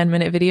stupid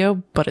 10-minute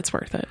video, but it's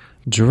worth it.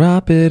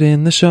 Drop it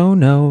in the show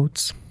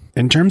notes.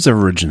 In terms of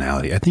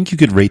originality, I think you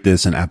could rate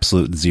this an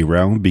absolute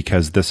 0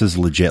 because this is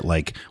legit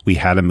like we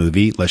had a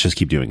movie, let's just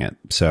keep doing it.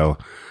 So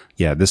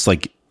yeah,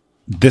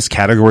 this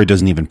category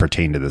doesn't even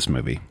pertain to this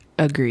movie.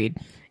 Agreed.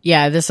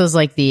 Yeah, this was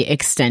like the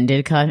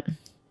extended cut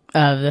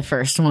of the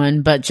first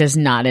one, but just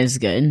not as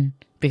good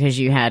because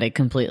you had a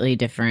completely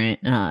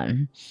different,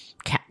 not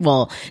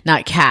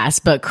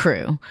cast, but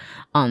crew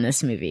on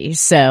this movie.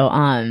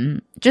 So,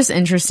 just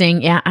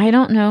interesting. Yeah, I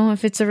don't know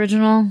if it's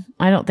original.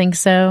 I don't think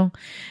so.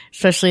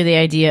 Especially the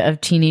idea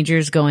of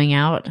teenagers going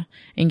out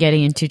and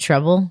getting into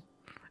trouble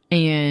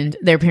and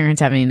their parents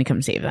having to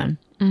come save them.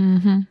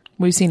 Mm-hmm.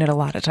 We've seen it a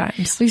lot of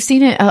times. We've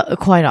seen it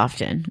quite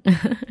often.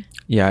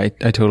 Yeah, I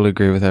totally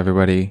agree with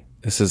everybody.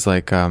 This is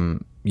like,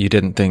 you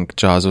didn't think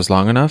Jaws was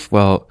long enough?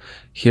 Well,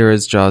 here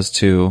is Jaws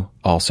 2,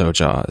 also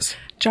Jaws.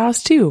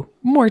 Jaws 2,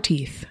 more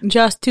teeth.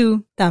 Jaws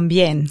 2,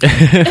 también.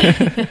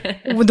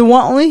 The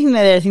only thing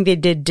that I think they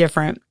did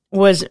different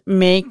was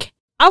make,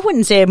 I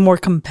wouldn't say a more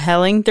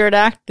compelling third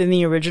act than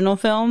the original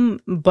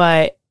film,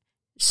 but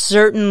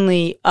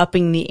certainly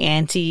upping the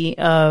ante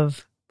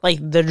of like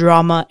the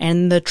drama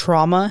and the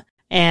trauma.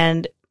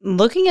 And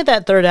looking at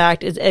that third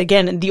act is,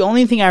 again, the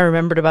only thing I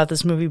remembered about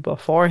this movie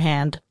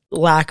beforehand,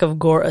 lack of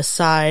gore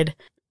aside,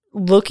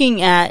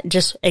 looking at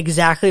just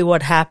exactly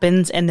what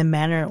happens and the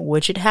manner in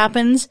which it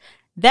happens,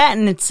 that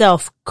in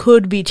itself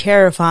could be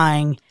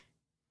terrifying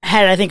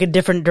had, I think, a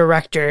different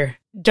director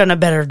done a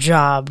better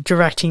job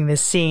directing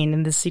this scene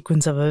and this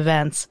sequence of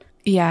events.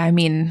 Yeah, I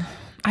mean,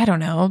 I don't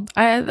know.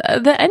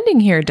 The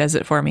ending here does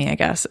it for me, I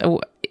guess.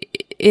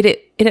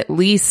 It at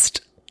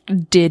least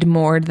did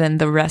more than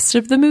the rest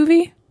of the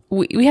movie.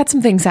 We had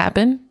some things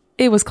happen.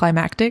 It was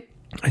climactic.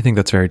 I think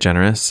that's very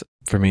generous.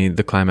 For me,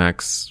 the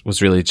climax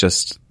was really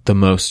just the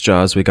most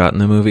Jaws we got in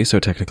the movie, so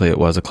technically it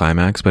was a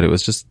climax, but it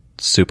was just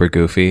super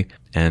goofy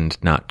and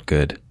not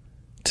good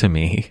to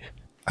me.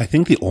 I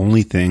think the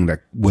only thing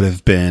that would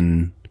have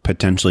been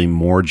potentially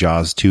more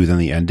Jaws 2 than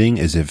the ending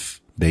is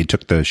if they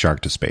took the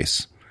shark to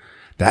space.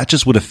 That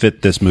just would have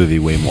fit this movie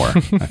way more,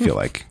 I feel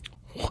like.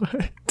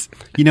 What?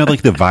 You know,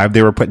 like the vibe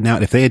they were putting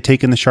out, if they had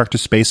taken the shark to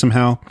space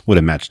somehow, would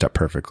have matched up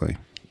perfectly.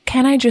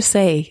 Can I just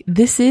say,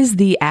 this is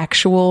the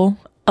actual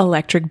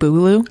Electric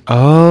Boogaloo?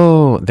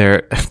 Oh,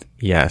 there.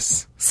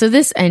 Yes. So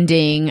this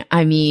ending,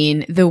 I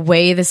mean, the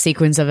way the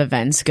sequence of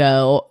events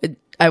go,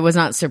 I was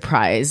not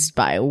surprised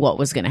by what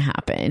was going to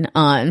happen.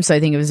 So I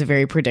think it was a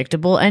very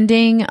predictable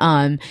ending.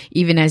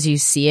 Even as you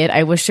see it,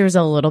 I wish there was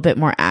a little bit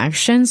more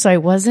action. So I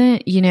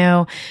wasn't,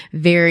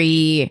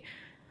 very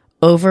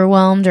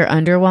overwhelmed or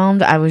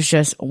underwhelmed. I was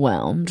just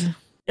whelmed.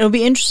 It'll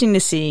be interesting to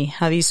see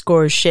how these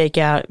scores shake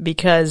out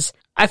because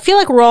I feel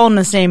like we're all in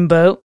the same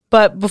boat.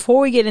 But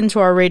before we get into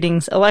our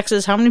ratings,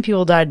 Alexis, how many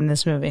people died in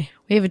this movie?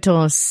 We have a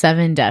total of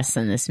 7 deaths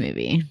in this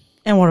movie.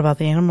 And what about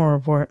the animal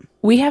report?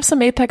 We have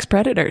some apex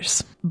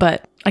predators,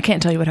 but I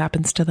can't tell you what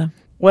happens to them.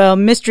 Well,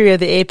 mystery of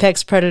the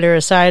apex predator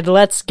aside,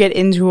 let's get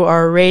into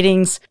our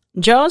ratings.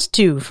 Jaws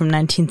 2 from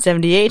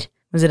 1978.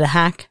 Was it a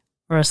hack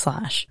or a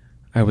slash?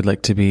 I would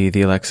like to be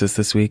the Alexis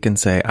this week and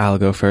say I'll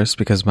go first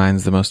because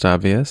mine's the most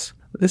obvious.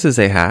 This is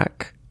a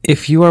hack.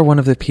 If you are one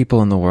of the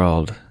people in the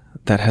world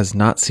that has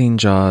not seen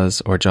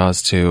Jaws or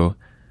Jaws 2,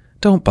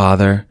 don't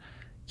bother.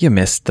 You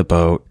missed the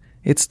boat.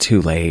 It's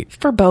too late.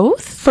 For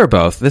both? For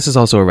both. This is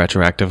also a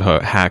retroactive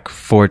hack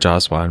for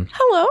Jaws 1.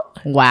 Hello.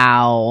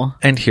 Wow.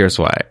 And here's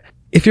why.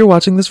 If you're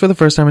watching this for the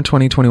first time in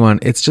 2021,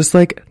 it's just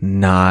like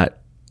not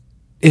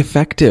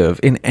effective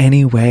in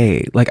any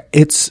way. Like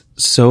it's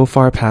so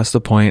far past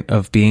the point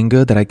of being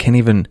good that I can't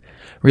even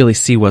really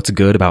see what's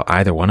good about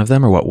either one of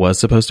them or what was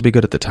supposed to be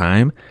good at the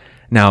time.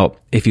 Now,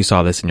 if you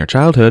saw this in your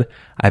childhood,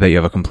 I bet you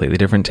have a completely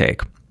different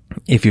take.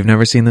 If you've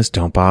never seen this,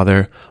 don't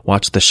bother.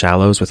 Watch The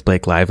Shallows with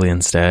Blake Lively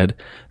instead.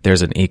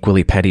 There's an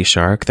equally petty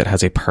shark that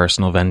has a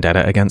personal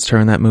vendetta against her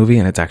in that movie,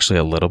 and it's actually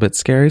a little bit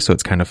scary, so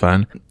it's kind of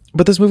fun.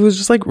 But this movie was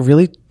just like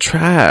really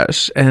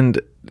trash, and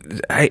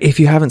if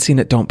you haven't seen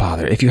it, don't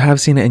bother. If you have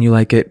seen it and you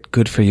like it,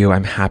 good for you.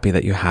 I'm happy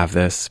that you have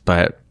this,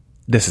 but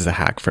this is a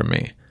hack from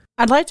me.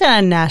 I'd like to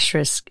add an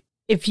asterisk.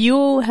 If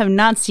you have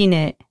not seen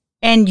it,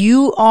 and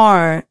you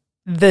are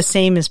the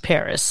same as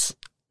Paris,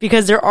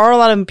 because there are a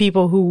lot of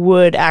people who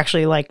would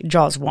actually like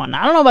Jaws 1.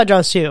 I don't know about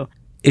Jaws 2.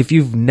 If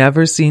you've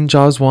never seen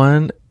Jaws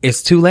 1,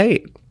 it's too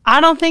late.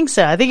 I don't think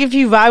so. I think if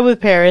you vibe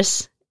with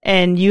Paris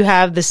and you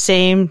have the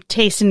same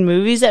taste in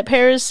movies that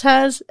Paris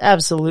has,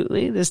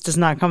 absolutely. This does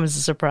not come as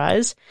a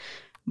surprise.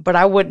 But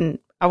I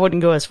wouldn't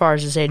go as far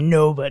as to say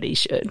nobody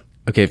should.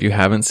 Okay, if you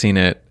haven't seen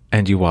it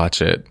and you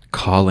watch it,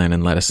 call in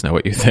and let us know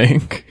what you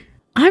think.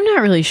 I'm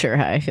not really sure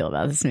how I feel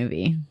about this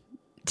movie,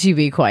 to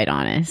be quite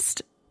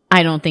honest.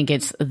 I don't think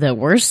it's the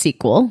worst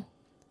sequel,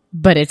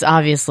 but it's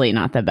obviously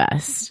not the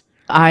best.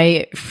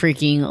 I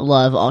freaking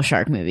love all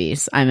shark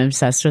movies. I'm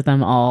obsessed with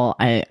them all.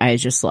 I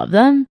just love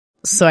them.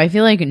 So I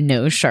feel like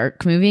no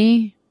shark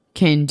movie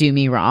can do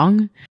me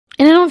wrong.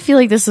 And I don't feel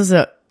like this was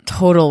a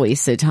total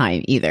waste of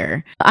time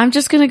either. I'm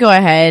just going to go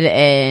ahead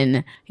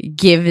and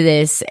give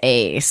this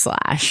a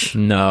slash.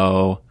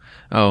 No.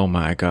 Oh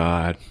my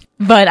God.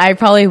 But I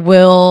probably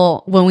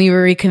will, when we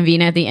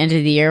reconvene at the end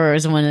of the year, where it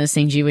was one of those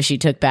things you wish you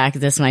took back,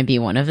 this might be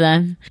one of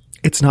them.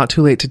 It's not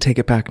too late to take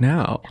it back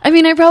now. I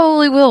mean, I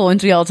probably will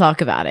once we all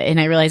talk about it. And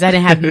I realize I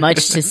didn't have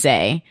much to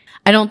say.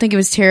 I don't think it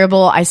was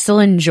terrible. I still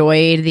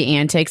enjoyed the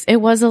antics. It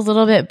was a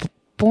little bit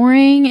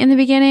boring in the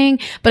beginning,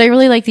 but I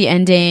really like the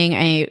ending.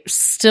 I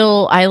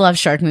love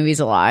shark movies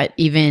a lot,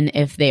 even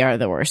if they are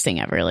the worst thing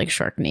ever, like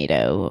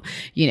Sharknado.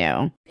 You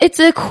know, it's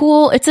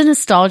a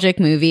nostalgic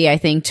movie, I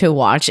think, to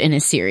watch in a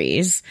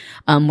series,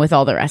 with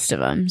all the rest of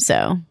them.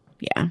 So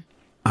yeah.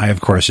 I,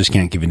 of course, just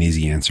can't give an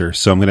easy answer.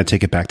 So I'm going to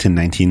take it back to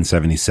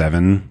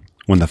 1977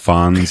 when the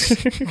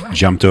Fonz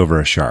jumped over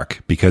a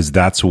shark, because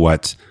that's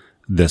what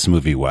this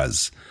movie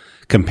was.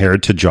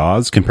 Compared to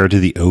Jaws, compared to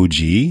the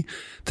OG,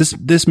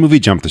 this movie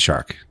jumped the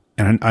shark.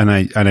 And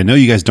I know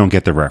you guys don't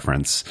get the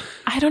reference.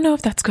 I don't know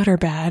if that's good or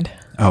bad.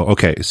 Oh,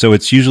 okay. So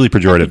it's usually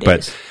pejorative,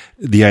 but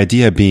the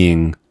idea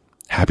being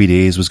Happy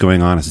Days was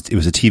going on. It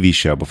was a TV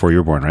show before you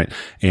were born, right?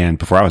 And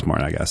before I was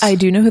born, I guess. I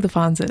do know who the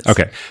Fonz is.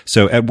 Okay.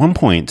 So at one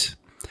point,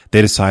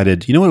 they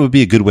decided, you know what would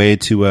be a good way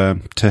to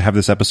have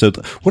this episode?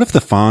 What if the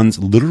Fonz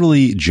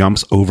literally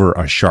jumps over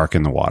a shark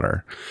in the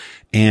water?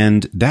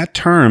 And that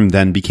term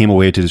then became a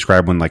way to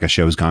describe when like a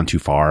show's gone too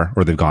far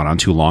or they've gone on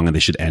too long and they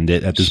should end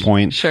it at this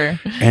point. Sure.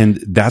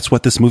 And that's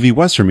what this movie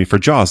was for me for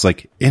Jaws.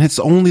 Like, and it's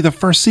only the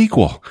first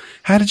sequel.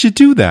 How did you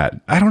do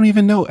that? I don't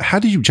even know. How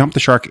did you jump the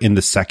shark in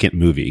the second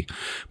movie?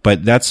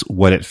 But that's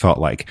what it felt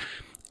like.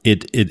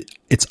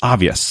 It's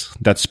obvious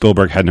that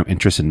Spielberg had no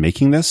interest in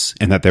making this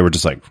and that they were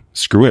just like,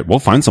 screw it. We'll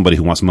find somebody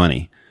who wants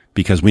money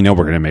because we know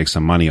we're going to make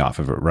some money off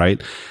of it.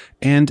 Right.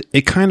 And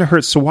it kind of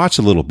hurts to watch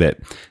a little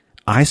bit.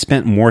 I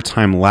spent more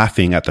time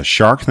laughing at the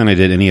shark than I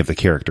did any of the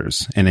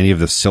characters and any of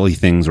the silly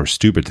things or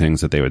stupid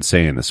things that they would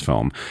say in this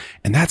film.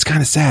 And that's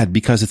kind of sad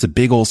because it's a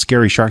big old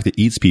scary shark that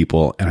eats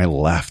people and I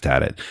laughed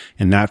at it.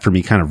 And that for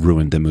me kind of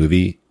ruined the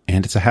movie,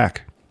 and it's a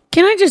hack.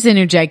 Can I just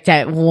interject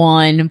at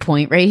one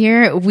point right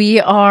here?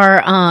 We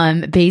are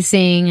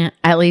basing,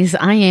 at least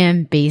I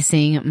am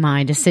basing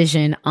my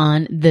decision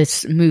on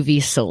this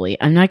movie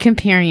solely. I'm not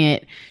comparing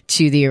it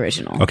to the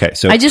original. Okay,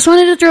 so I just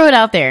wanted to throw it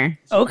out there.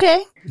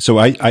 Okay. So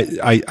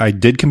I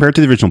did compare it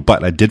to the original,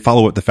 but I did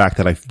follow it the fact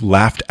that I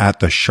laughed at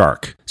the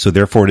shark. So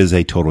therefore it is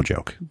a total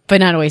joke.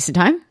 But not a waste of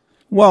time?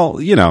 Well,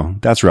 you know,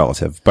 that's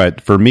relative. But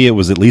for me, it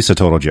was at least a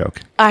total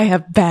joke. I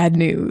have bad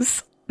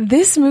news.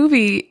 This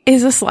movie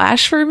is a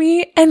slash for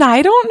me, and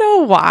I don't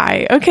know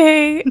why,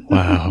 okay?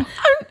 Wow.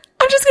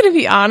 I'm just going to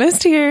be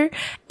honest here.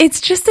 It's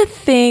just a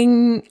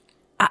thing.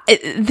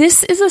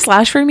 This is a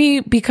slash for me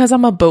because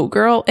I'm a boat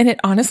girl, and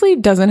it honestly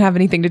doesn't have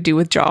anything to do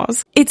with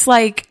Jaws. It's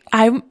like,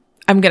 I'm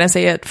going to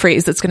say a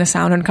phrase that's going to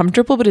sound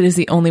uncomfortable, but it is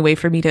the only way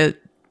for me to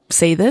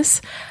say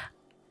this.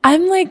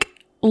 I'm like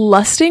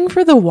lusting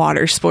for the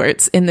water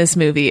sports in this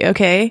movie,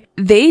 okay?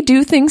 They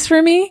do things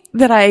for me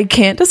that I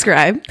can't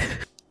describe.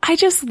 I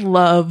just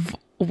love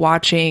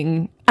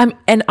watching.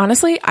 And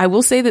honestly, I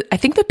will say that I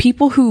think the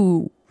people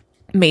who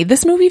made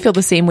this movie feel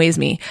the same way as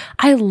me.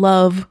 I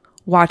love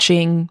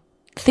watching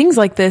things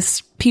like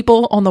this,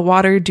 people on the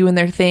water doing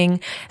their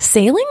thing.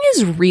 Sailing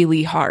is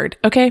really hard,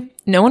 okay?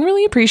 No one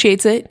really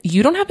appreciates it.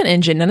 You don't have an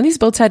engine. None of these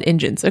boats had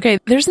engines, okay?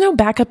 There's no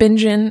backup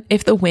engine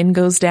if the wind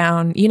goes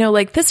down. You know,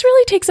 like this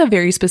really takes a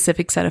very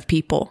specific set of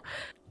people.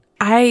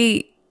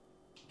 I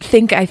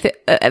think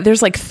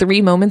there's like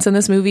 3 moments in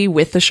this movie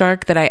with the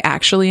shark that I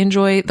actually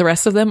enjoy. The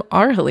rest of them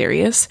are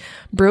hilarious.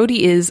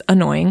 Brody is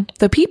annoying.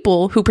 The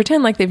people who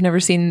pretend like they've never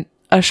seen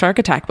a shark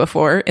attack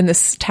before in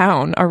this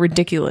town are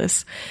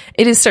ridiculous.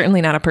 It is certainly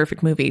not a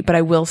perfect movie, but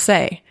I will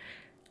say,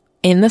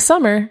 in the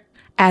summer,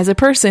 as a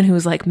person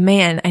who's like,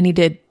 man, I need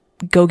to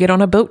go get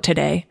on a boat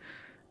today,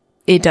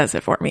 it does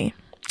it for me.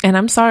 And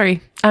I'm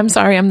sorry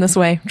I'm this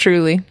way,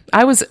 truly.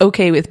 I was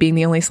okay with being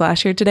the only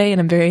slash here today,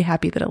 and I'm very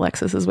happy that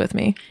Alexis is with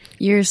me.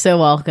 You're so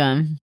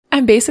welcome.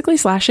 I'm basically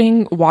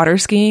slashing water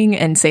skiing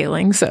and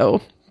sailing,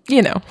 so,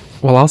 you know.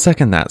 Well, I'll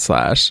second that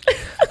slash,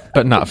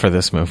 but not for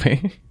this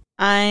movie.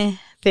 I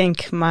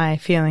think my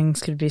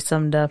feelings could be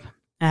summed up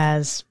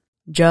as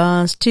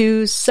Jaws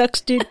 2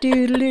 sucks, Jaws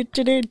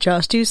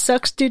 2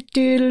 sucks,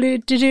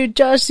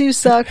 Jaws 2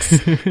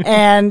 sucks,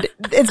 and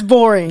it's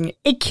boring.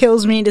 It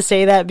kills me to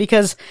say that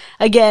because,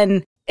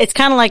 again, it's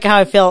kind of like how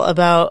I felt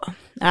about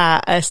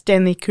a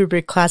Stanley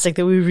Kubrick classic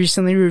that we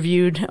recently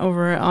reviewed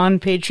over on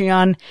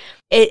Patreon.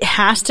 It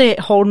has to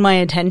hold my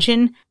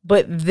attention,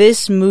 but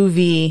this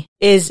movie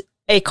is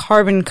a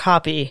carbon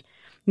copy.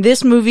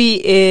 This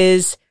movie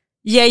is,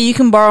 yeah, you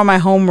can borrow my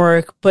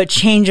homework, but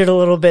change it a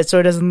little bit so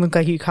it doesn't look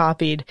like you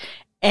copied.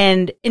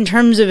 And in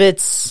terms of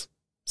its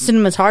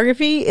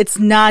cinematography, it's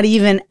not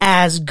even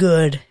as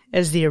good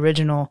as the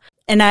original.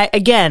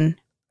 And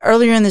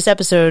earlier in this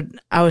episode,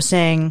 I was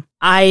saying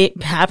I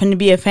happen to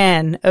be a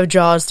fan of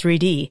Jaws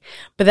 3D,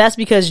 but that's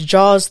because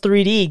Jaws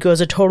 3D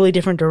goes a totally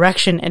different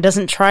direction and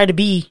doesn't try to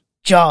be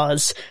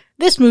Jaws.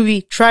 This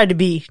movie tried to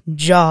be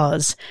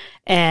Jaws,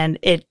 and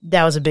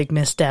that was a big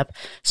misstep.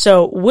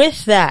 So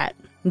with that,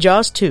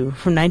 Jaws 2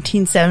 from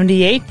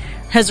 1978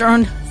 has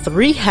earned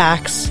 3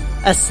 hacks,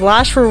 a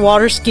slash for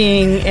water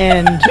skiing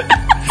and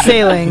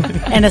sailing,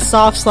 and a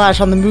soft slash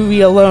on the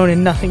movie alone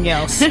and nothing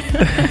else.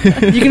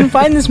 You can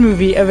find this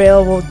movie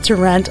available to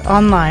rent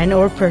online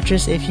or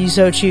purchase if you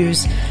so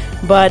choose.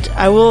 But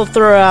I will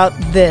throw out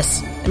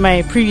this.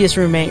 My previous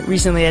roommate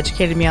recently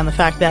educated me on the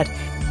fact that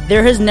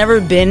there has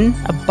never been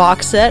a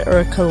box set or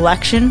a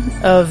collection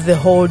of the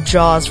whole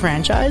Jaws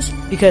franchise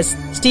because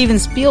Steven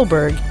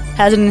Spielberg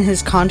has it in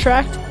his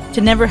contract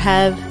to never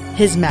have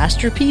his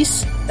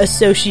masterpiece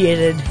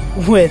associated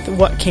with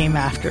what came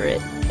after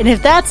it. And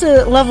if that's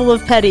a level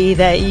of petty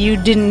that you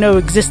didn't know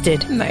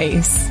existed,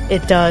 Nice.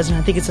 it does, and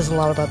I think it says a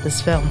lot about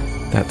this film.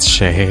 That's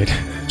shade.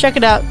 Check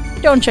it out.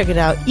 Don't check it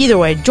out. Either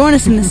way, join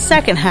us in the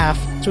second half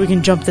so we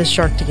can jump this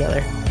shark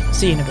together.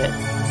 See you in a bit.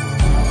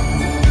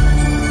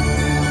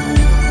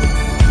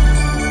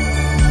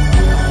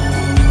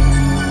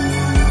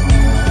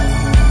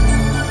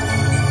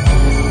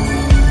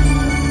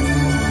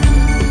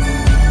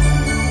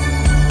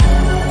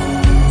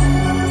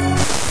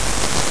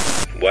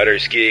 Water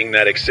skiing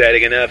not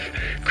exciting enough?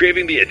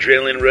 Craving the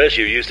adrenaline rush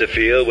you used to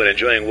feel when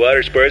enjoying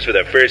water sports for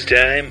the first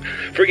time?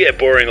 Forget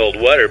boring old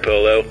water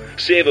polo.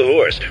 Save a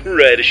horse,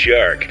 ride a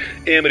shark.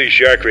 Amity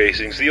Shark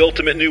Racing's the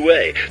ultimate new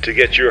way to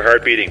get your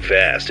heart beating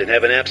fast and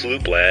have an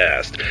absolute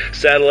blast.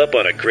 Saddle up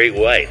on a great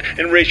white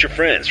and race your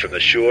friends from the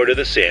shore to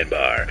the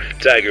sandbar.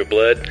 Tiger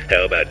blood?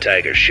 How about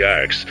tiger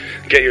sharks?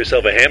 Get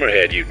yourself a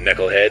hammerhead, you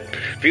knucklehead.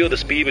 Feel the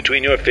speed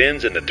between your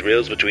fins and the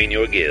thrills between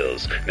your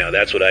gills. Now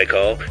that's what I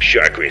call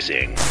shark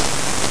racing.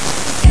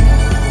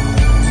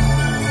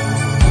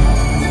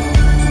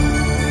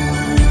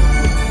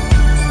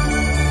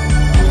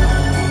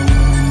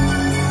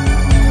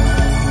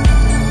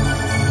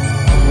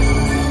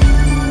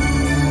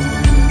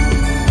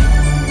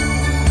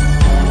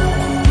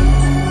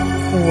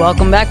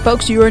 Welcome back,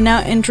 folks. You are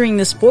now entering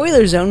the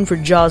spoiler zone for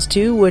Jaws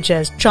 2, which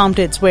has chomped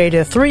its way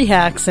to 3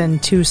 hacks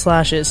and 2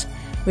 slashes.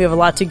 We have a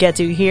lot to get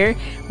to here.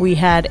 We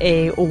had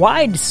a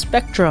wide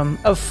spectrum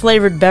of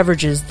flavored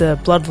beverages the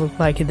blood looked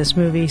like in this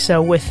movie.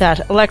 So with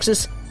that,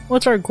 Alexis,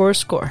 what's our gore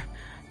score?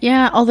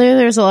 Yeah, although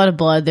there's a lot of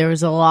blood, there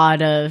was a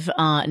lot of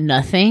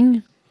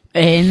nothing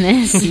in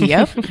this.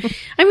 Yep.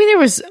 I mean, there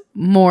was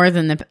more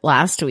than the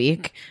last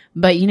week,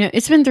 but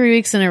it's been 3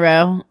 weeks in a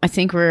row. I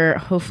think we're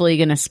hopefully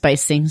going to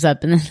spice things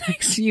up in the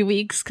next few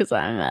weeks because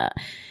I'm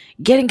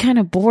getting kind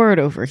of bored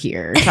over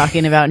here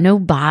talking about no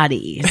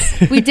bodies.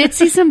 We did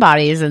see some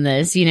bodies in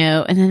this, and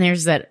then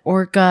there's that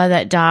orca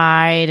that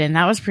died, and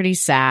that was pretty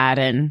sad.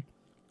 And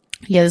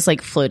yeah, this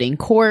like floating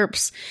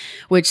corpse,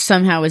 which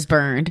somehow was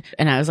burned,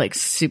 and I was like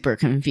super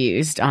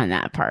confused on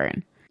that part.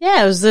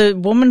 Yeah, it was the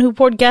woman who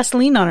poured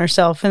gasoline on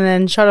herself and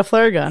then shot a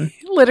flare gun.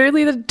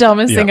 Literally the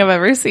dumbest thing Yeah. I've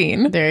ever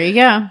seen. There you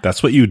go.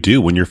 That's what you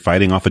do when you're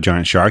fighting off a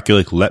giant shark. You're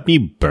like, let me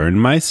burn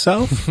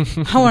myself?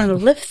 I want to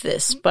lift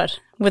this, but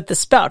with the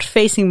spout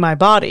facing my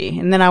body,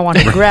 and then I want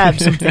to grab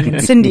something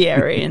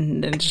incendiary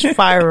and just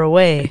fire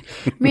away.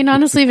 I mean,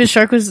 honestly, if a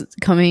shark was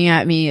coming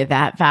at me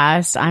that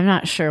fast, I'm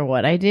not sure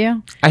what I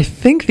do. I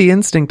think the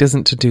instinct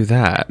isn't to do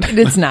that.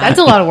 It's not. That's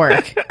a lot of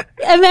work.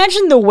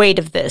 Imagine the weight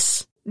of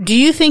this. Do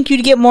you think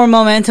you'd get more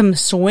momentum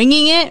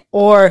swinging it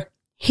or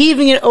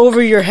heaving it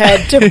over your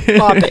head to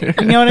pop it?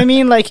 You know what I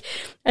mean? Like,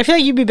 I feel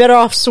like you'd be better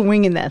off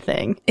swinging that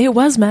thing. It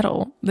was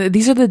metal.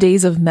 These are the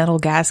days of metal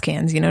gas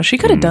cans. She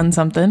could have done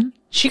something.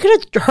 She could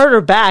have hurt her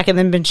back and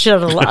then been shit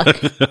out of luck.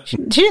 She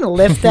didn't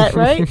lift that,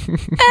 right?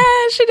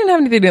 She didn't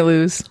have anything to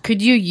lose.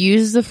 Could you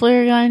use the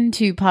flare gun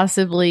to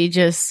possibly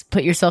just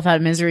put yourself out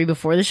of misery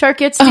before the shark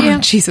gets to you? Oh,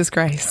 Jesus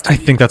Christ. I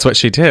think that's what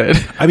she did.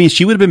 I mean,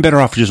 she would have been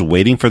better off just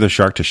waiting for the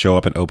shark to show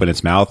up and open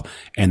its mouth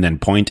and then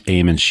point,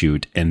 aim, and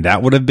shoot. And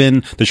that would have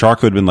been, the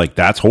shark would have been like,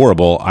 that's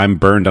horrible. I'm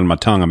burned on my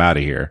tongue. I'm out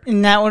of here.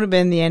 And that would have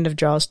been the end of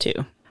Jaws 2.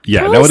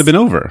 Yeah, Probably that would have been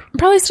over.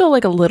 Probably still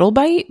like a little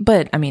bite,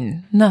 but I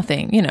mean,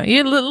 nothing.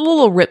 You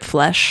little ripped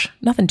flesh.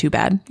 Nothing too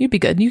bad. You'd be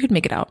good. You could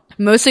make it out.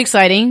 Most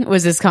exciting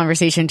was this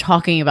conversation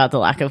talking about the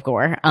lack of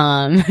gore,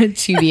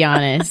 to be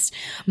honest.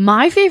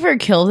 My favorite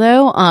kill,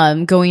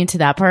 though, going into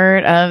that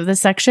part of the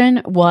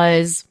section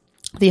was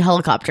the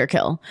helicopter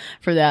kill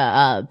for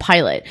the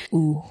pilot.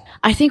 Ooh.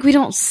 I think we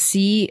don't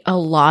see a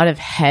lot of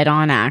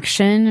head-on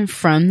action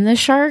from the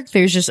shark.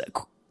 There's just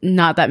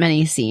not that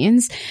many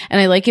scenes. And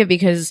I like it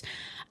because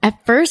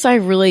at first I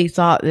really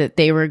thought that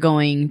they were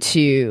going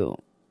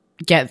to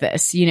get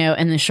this,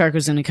 and the shark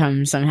was going to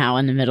come somehow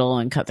in the middle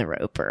and cut the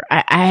rope. Or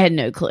I had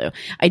no clue.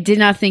 I did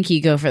not think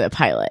he'd go for the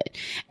pilot,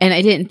 and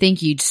I didn't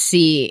think you'd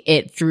see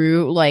it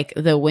through like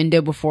the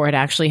window before it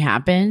actually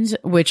happened,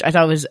 which I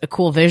thought was a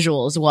cool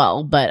visual as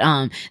well.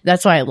 But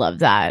that's why I love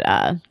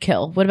that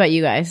kill. What about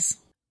you guys?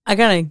 I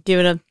gotta give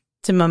it up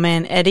to my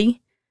man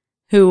Eddie,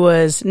 who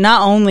was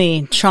not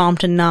only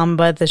chomped and nommed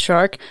by the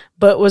shark,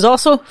 but was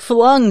also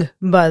flung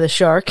by the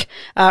shark,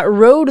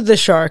 rode the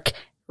shark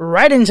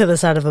right into the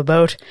side of a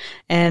boat.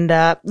 And,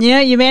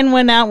 your man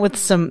went out with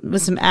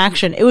some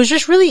action. It was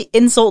just really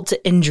insult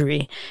to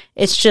injury.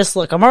 It's just,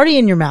 look, I'm already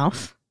in your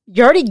mouth.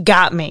 You already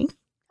got me.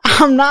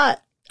 I'm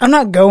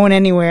not going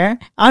anywhere.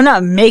 I'm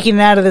not making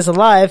it out of this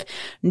alive.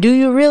 Do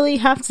you really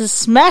have to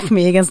smack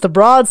me against the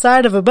broad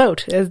side of a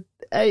boat?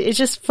 It's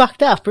just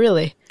fucked up,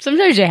 really.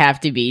 Sometimes you have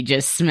to be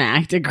just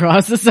smacked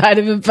across the side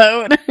of a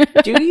boat.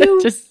 Do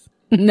you?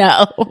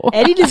 No.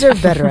 Eddie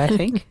deserved better, I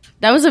think.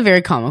 That was a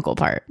very comical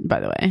part, by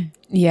the way.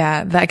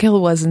 Yeah, that kill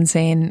was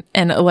insane.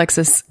 And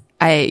Alexis,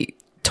 I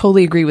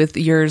totally agree with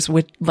yours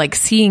with like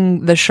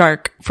seeing the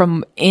shark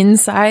from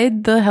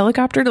inside the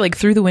helicopter, like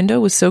through the window,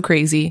 was so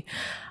crazy.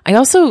 I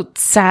also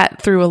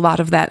sat through a lot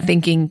of that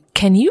thinking,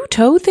 can you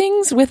tow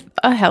things with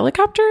a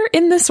helicopter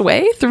in this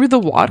way through the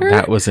water?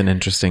 That was an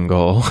interesting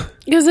goal.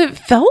 Because it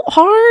felt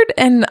hard,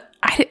 and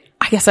I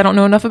guess I don't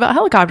know enough about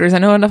helicopters. I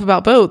know enough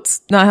about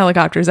boats, not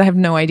helicopters. I have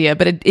no idea,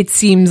 but it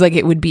seems like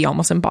it would be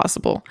almost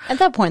impossible. At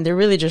that point, they're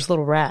really just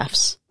little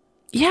rafts.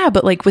 Yeah,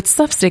 but like with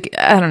stuff stick,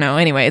 I don't know.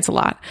 Anyway, it's a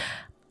lot.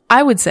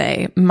 I would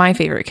say my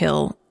favorite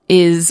kill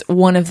is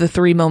one of the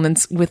 3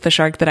 moments with the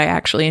shark that I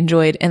actually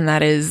enjoyed, and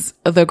that is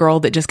the girl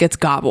that just gets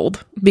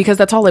gobbled, because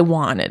that's all I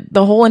wanted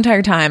the whole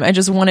entire time. I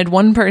just wanted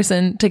one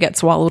person to get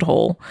swallowed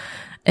whole,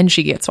 and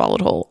she gets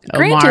swallowed whole.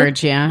 Granted,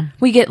 Marge, yeah.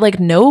 We get like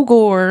no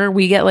gore,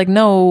 we get like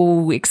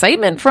no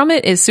excitement from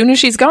it. As soon as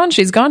she's gone,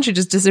 she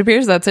just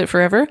disappears. That's it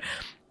forever.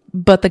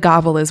 But the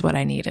gobble is what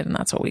I needed, and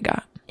that's what we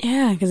got.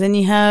 Yeah, because then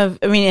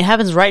it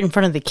happens right in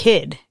front of the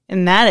kid,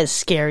 and that is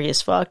scary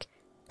as fuck.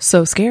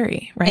 So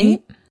scary, right?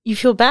 And you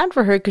feel bad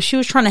for her because she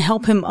was trying to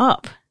help him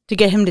up to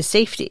get him to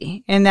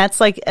safety. And that's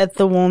like at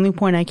the only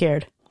point I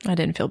cared. I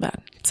didn't feel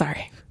bad.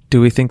 Sorry. Do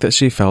we think that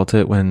she felt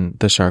it when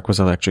the shark was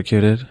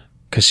electrocuted?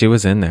 Because she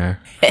was in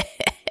there.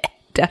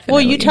 Definitely.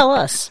 Well, you tell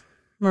us,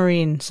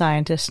 marine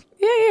scientist.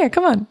 Yeah.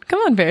 Come on,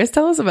 Varys.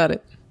 Tell us about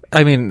it.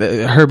 I mean,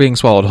 her being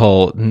swallowed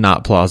whole,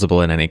 not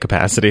plausible in any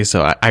capacity,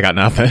 so I got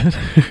nothing.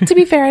 To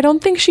be fair, I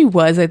don't think she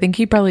was. I think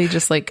he probably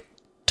just like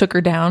took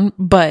her down.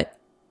 But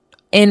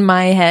in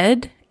my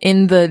head,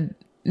 in the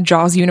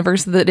Jaws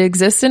universe that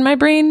exists in my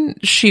brain,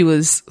 she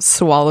was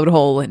swallowed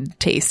whole and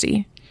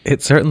tasty.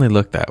 It certainly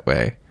looked that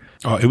way.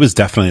 Oh, it was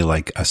definitely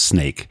like a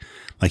snake.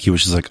 Like he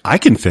was just like, I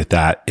can fit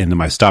that into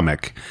my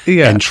stomach.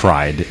 Yeah. And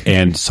tried.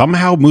 And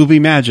somehow movie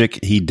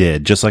magic, he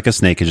did. Just like a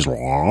snake, he just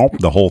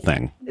the whole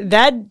thing.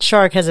 That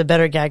shark has a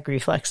better gag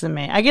reflex than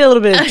me. I get a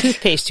little bit of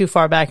toothpaste too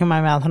far back in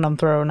my mouth when I'm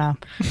throwing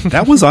up.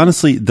 That was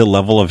honestly the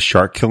level of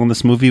shark kill in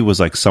this movie,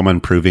 was like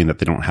someone proving that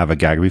they don't have a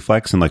gag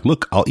reflex and like,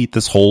 look, I'll eat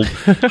this whole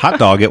hot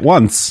dog at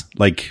once.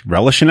 Like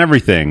relish and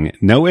everything.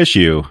 No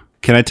issue.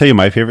 Can I tell you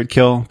my favorite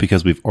kill?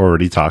 Because we've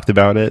already talked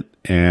about it,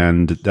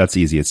 and that's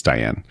easy. It's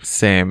Diane.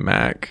 Same,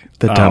 Mac.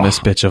 The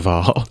dumbest bitch of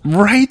all.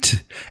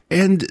 Right?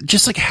 And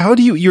just like, how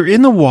do you're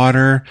in the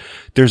water,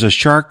 there's a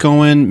shark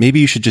going, maybe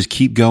you should just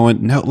keep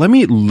going. No, let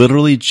me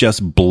literally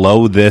just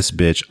blow this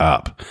bitch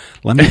up.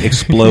 Let me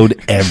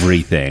explode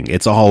everything.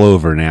 It's all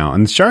over now.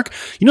 And the shark,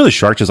 the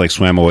shark just like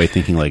swam away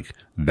thinking like,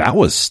 that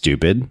was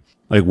stupid.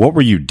 Like, what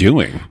were you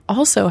doing?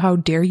 Also, how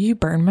dare you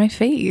burn my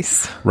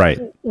face? Right.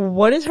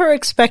 What is her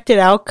expected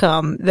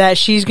outcome? That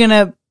she's going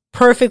to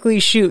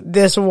perfectly shoot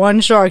this one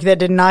shark that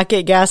did not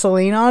get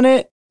gasoline on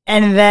it,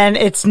 and then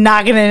it's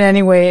not going to in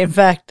any way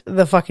affect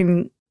the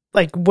fucking,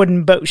 like,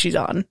 wooden boat she's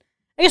on.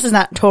 I guess it's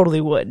not totally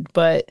wood,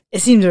 but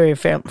it seems very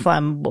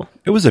flammable.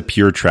 It was a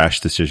pure trash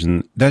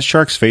decision. That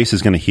shark's face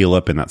is going to heal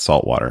up in that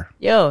salt water.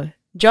 Yo,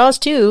 Jaws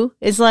 2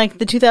 is like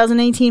the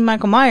 2018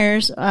 Michael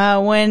Myers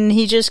when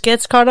he just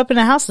gets caught up in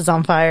a house that's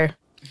on fire.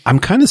 I'm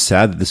kind of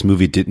sad that this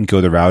movie didn't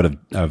go the route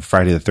of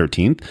Friday the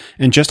 13th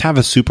and just have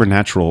a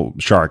supernatural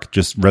shark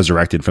just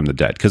resurrected from the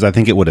dead, because I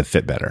think it would have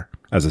fit better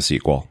as a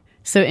sequel.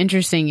 So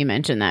interesting you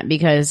mentioned that,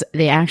 because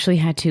they actually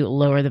had to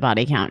lower the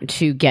body count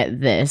to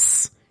get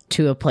this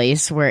to a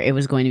place where it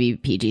was going to be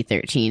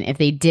PG-13. If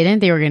they didn't,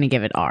 they were going to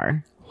give it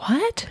R.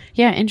 What?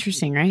 Yeah,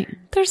 interesting, right?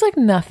 There's like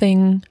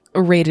nothing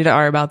rated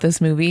R about this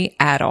movie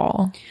at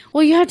all.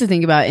 Well, you have to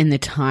think about in the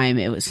time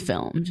it was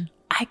filmed.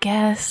 I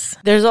guess.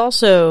 There's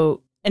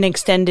also an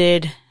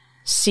extended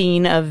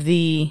scene of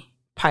the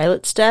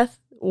pilot's death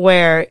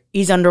where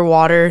he's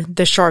underwater.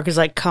 The shark is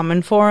like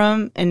coming for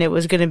him, and it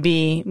was going to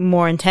be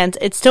more intense.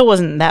 It still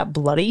wasn't that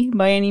bloody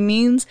by any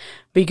means,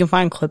 but you can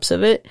find clips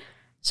of it.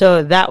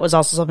 So that was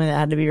also something that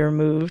had to be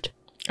removed.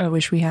 I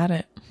wish we had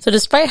it. So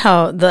despite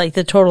how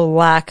the total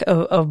lack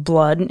of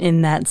blood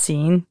in that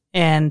scene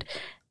and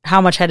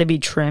how much had to be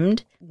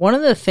trimmed, one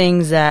of the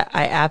things that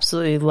I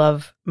absolutely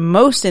love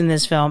most in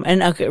this film,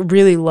 and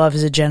really love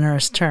is a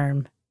generous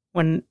term,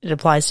 when it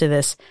applies to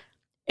this.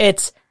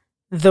 It's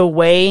the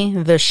way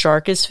the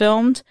shark is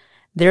filmed.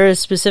 There is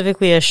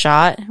specifically a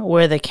shot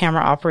where the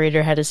camera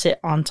operator had to sit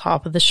on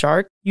top of the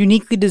shark,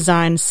 uniquely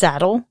designed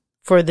saddle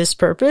for this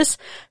purpose,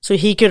 so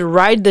he could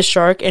ride the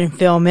shark and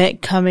film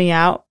it coming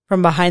out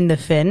from behind the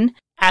fin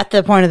at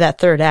the point of that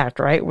third act,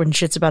 right? When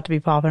shit's about to be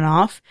popping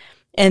off.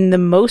 And the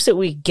most that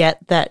we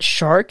get that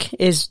shark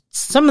is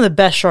some of the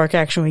best shark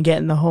action we get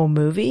in the whole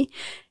movie.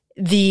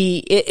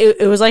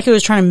 It was like it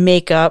was trying to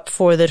make up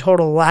for the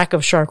total lack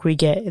of shark we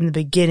get in the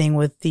beginning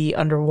with the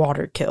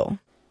underwater kill.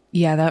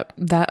 Yeah,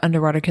 that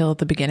underwater kill at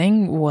the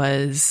beginning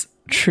was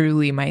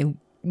truly my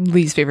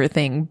least favorite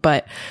thing.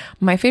 But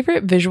my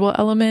favorite visual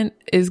element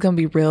is going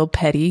to be real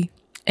petty,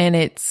 and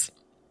it's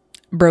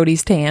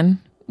Brody's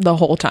tan the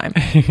whole time.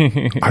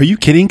 Are you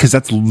kidding? Because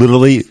that's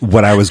literally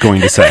what I was going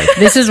to say.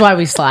 This is why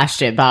we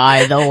slashed it,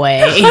 by the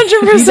way.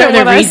 100% These are the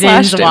what I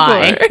reasons slashed it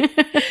why.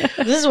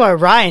 for. This is why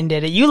Ryan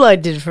did it. You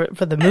liked it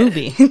for the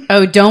movie.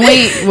 Oh, don't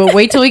wait. Well,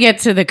 wait till we get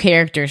to the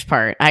characters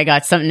part. I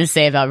got something to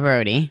say about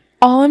Brody.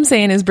 All I'm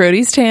saying is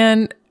Brody's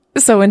tan,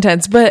 so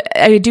intense. But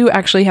I do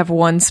actually have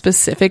one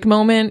specific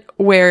moment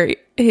where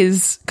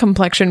his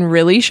complexion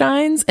really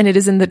shines, and it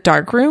is in the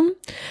dark room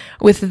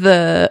with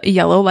the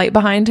yellow light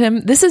behind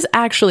him. This is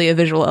actually a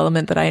visual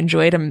element that I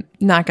enjoyed. I'm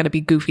not going to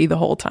be goofy the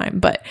whole time,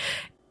 but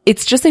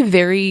it's just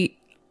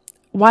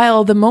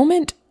while the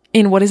moment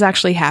in what is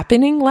actually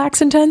happening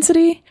lacks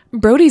intensity,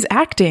 Brody's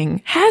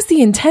acting has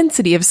the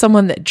intensity of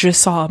someone that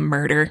just saw a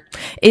murder.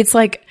 It's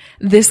like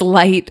this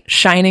light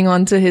shining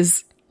onto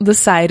the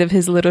side of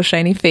his little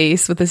shiny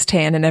face with his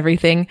tan and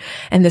everything.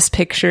 And this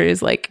picture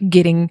is like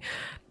getting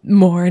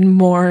more and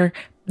more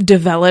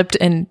developed,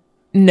 and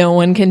no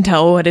one can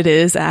tell what it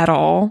is at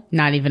all.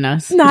 Not even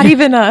us. Not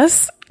even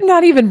us.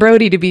 Not even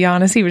Brody, to be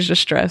honest. He was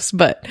just stressed.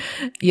 But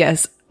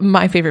yes,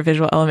 my favorite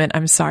visual element.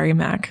 I'm sorry,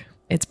 Mac.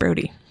 It's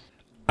Brody.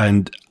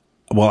 And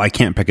well, I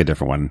can't pick a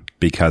different one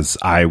because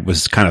I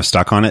was kind of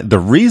stuck on it. The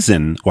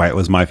reason why it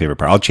was my favorite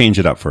part, I'll change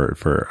it up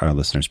for our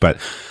listeners, but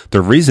the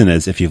reason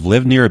is if you've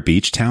lived near a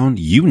beach town,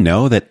 you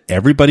know that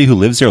everybody who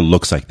lives there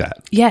looks like that.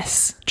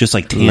 Yes. Just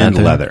like tanned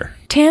leather.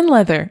 Tan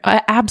leather.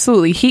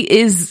 Absolutely. He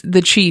is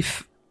the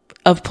chief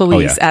of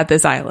police at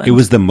this island. It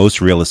was the most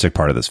realistic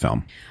part of this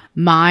film.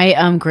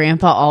 My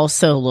grandpa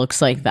also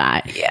looks like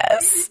that.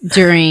 Yes.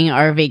 During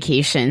our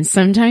vacation.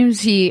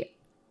 Sometimes he,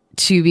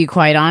 to be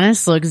quite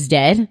honest, looks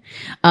dead.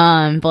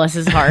 Bless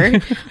his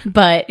heart.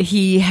 But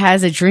he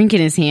has a drink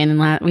in his hand,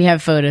 and we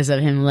have photos of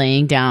him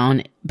laying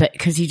down, but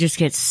because he just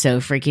gets so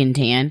freaking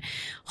tan,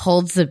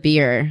 holds the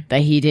beer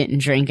that he didn't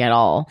drink at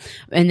all.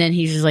 And then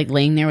he's just like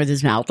laying there with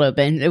his mouth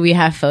open. We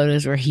have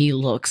photos where he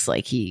looks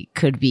like he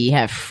could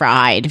have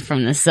fried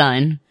from the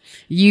sun.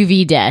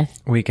 UV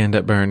death. Weekend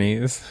at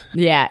Bernie's.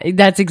 Yeah,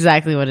 that's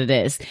exactly what it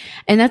is.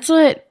 And that's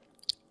what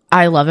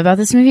I love about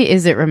this movie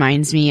is it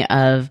reminds me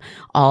of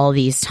all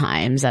these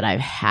times that I've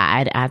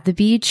had at the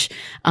beach,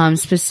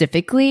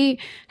 specifically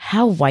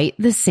how white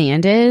the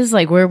sand is.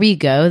 Like where we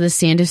go, the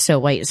sand is so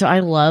white. So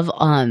I love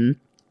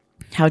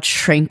how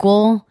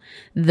tranquil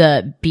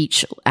the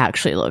beach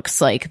actually looks.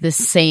 Like the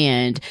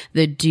sand,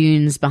 the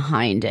dunes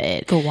behind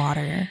it, The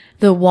water.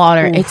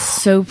 Oof. It's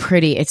so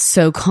pretty. It's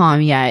so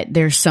calm, yet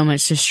there's so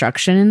much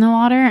destruction in the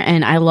water,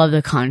 and I love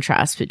the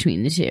contrast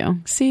between the two.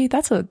 See,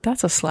 that's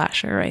a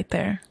slasher right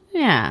there.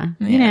 Yeah,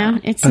 you know,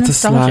 it's That's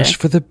nostalgic. a slash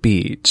for the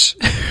beach.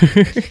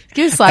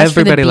 Give a slash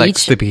for the Everybody beach.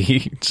 likes the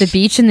beach. The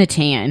beach and the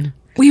tan.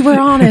 We were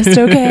honest,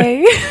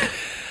 okay?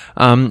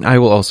 I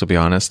will also be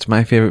honest.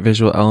 My favorite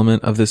visual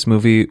element of this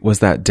movie was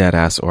that dead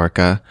ass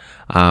orca.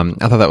 I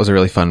thought that was a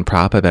really fun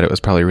prop. I bet it was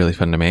probably really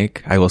fun to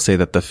make. I will say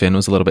that the fin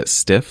was a little bit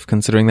stiff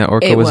considering that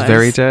orca It was was.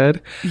 very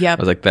dead. Yep.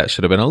 I was like, that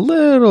should have been a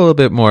little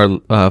bit more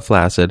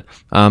flaccid.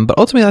 But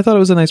ultimately I thought it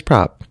was a nice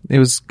prop.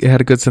 It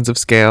had a good sense of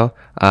scale.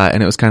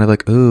 And it was kind of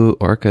like, ooh,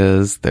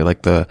 orcas. They're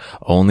like the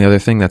only other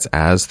thing that's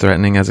as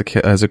threatening as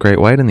a great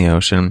white in the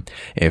ocean.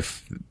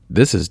 If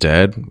this is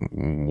dead,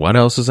 what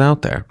else is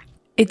out there?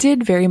 It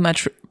did very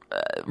much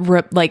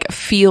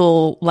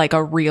feel like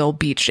a real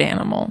beached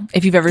animal.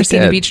 If you've ever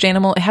seen a beached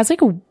animal, it has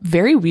like a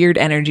very weird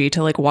energy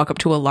to like walk up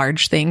to a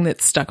large thing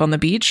that's stuck on the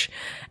beach.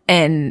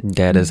 And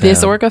Dead as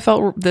this hell. orca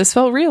felt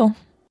real.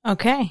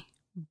 Okay.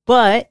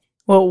 But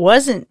what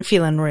wasn't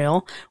feeling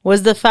real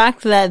was the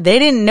fact that they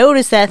didn't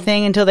notice that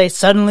thing until they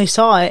suddenly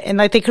saw it, and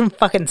like they couldn't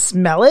fucking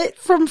smell it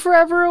from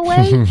forever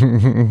away.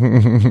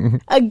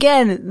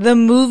 Again, the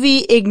movie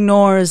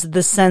ignores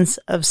the sense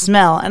of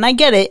smell, and I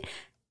get it.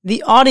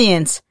 The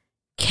audience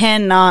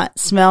cannot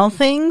smell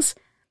things,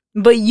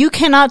 but you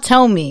cannot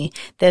tell me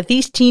that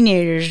these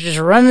teenagers just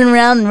running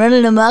around and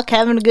running amok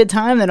having a good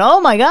time and,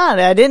 oh my god,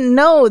 I didn't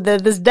know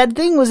that this dead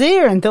thing was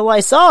here until I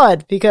saw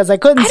it because I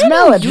couldn't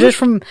smell it just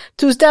from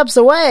 2 steps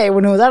away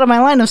when it was out of my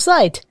line of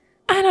sight.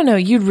 I don't know.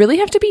 You'd really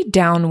have to be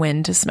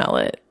downwind to smell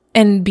it.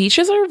 And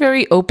beaches are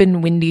very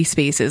open, windy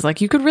spaces. Like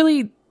you could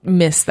really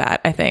miss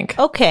that, I think.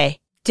 Okay,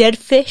 dead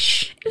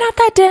fish. Not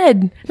that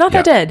dead. Not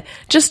that dead.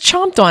 Just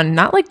chomped on,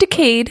 not like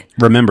decayed.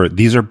 Remember,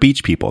 these are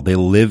beach people. They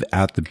live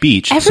at the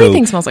beach.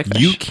 Everything smells like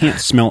fish. You can't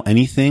smell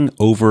anything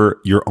over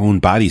your own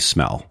body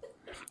smell.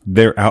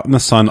 They're out in the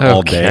sun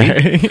all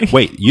day.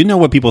 Wait, you know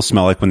what people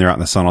smell like when they're out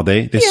in the sun all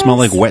day? They smell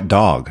like wet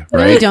dog, No,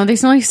 right? they don't. They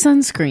smell like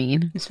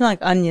sunscreen. They smell like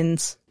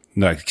onions.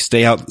 No, like,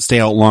 stay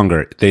out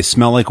longer. They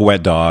smell like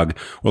wet dog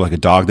or like a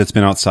dog that's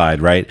been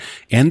outside, right?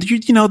 And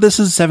you know, this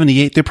is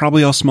 78. They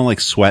probably all smell like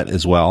sweat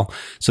as well.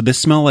 So they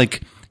smell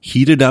like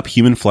heated up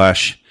human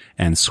flesh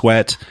and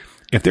sweat.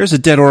 If there's a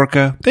dead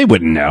orca, they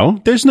wouldn't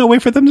know. There's no way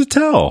for them to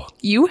tell.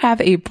 You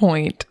have a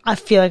point. I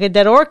feel like a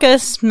dead orca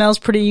smells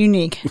pretty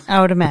unique,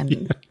 I would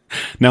imagine.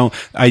 Now,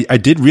 I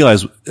did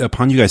realize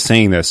upon you guys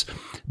saying this,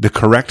 the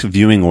correct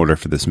viewing order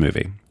for this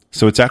movie.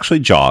 So it's actually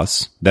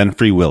Jaws, then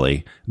Free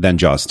Willy, then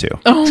Jaws 2.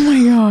 Oh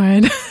my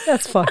God.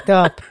 That's fucked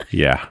up.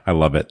 Yeah, I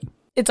love it.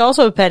 It's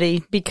also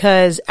petty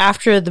because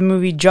after the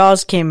movie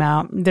Jaws came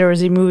out, there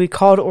was a movie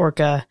called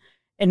Orca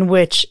in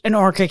which an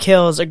orca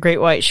kills a great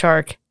white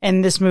shark.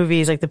 And this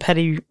movie is like the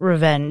petty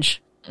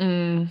revenge.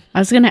 I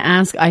was going to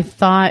ask, I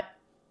thought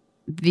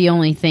the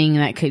only thing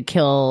that could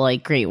kill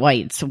like great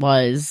whites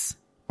was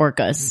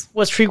orcas.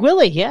 Was Free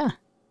Willy, yeah.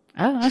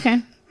 Oh,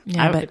 okay.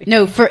 Yeah, but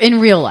No, for in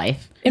real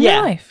life. in Yeah.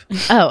 real life.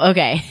 Oh,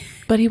 okay.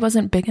 But he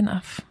wasn't big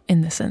enough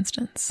in this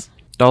instance.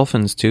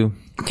 Dolphins too.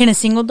 Can a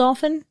single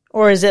dolphin?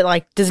 Or is it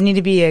like, does it need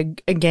to be a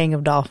gang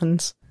of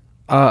dolphins?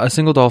 A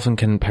single dolphin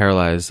can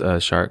paralyze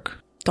a shark.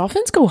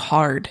 Dolphins go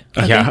hard.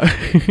 Yeah.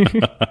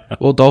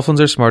 Well, dolphins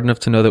are smart enough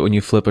to know that when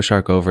you flip a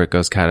shark over, it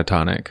goes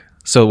catatonic.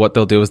 So what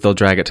they'll do is they'll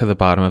drag it to the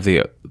bottom of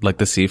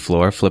the sea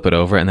floor, flip it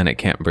over, and then it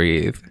can't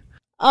breathe.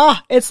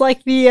 Ah, it's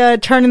like the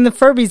turning the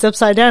Furbies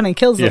upside down and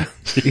kills them.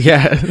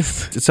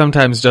 Yes.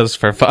 Sometimes just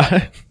for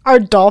fun. Are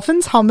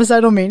dolphins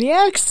homicidal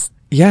maniacs?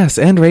 Yes,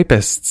 and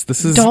rapists.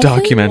 This is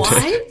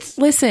documented.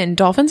 Listen,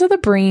 dolphins are the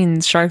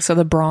brains, sharks are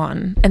the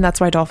brawn, and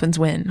that's why dolphins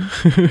win.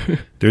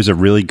 There's a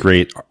really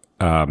great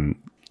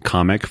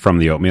comic from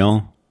the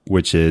Oatmeal,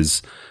 which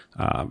is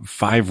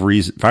five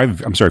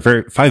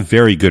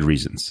very good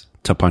reasons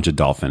to punch a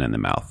dolphin in the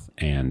mouth,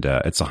 and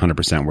it's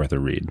 100% worth a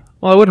read.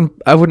 Well,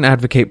 I wouldn't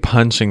advocate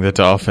punching the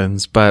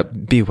dolphins,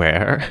 but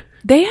beware.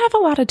 They have a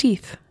lot of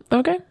teeth,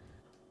 okay?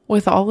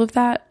 With all of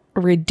that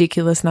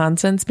ridiculous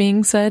nonsense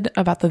being said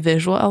about the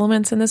visual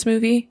elements in this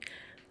movie,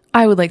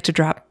 I would like to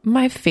drop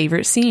my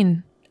favorite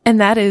scene.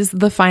 And that is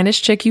the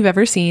finest chick you've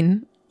ever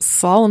seen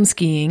slalom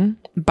skiing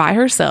by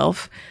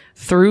herself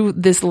through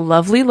this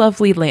lovely,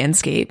 lovely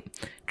landscape.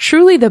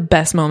 Truly the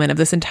best moment of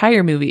this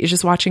entire movie is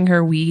just watching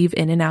her weave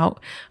in and out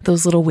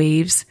those little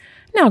waves.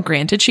 Now,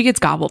 granted, she gets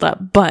gobbled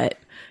up, but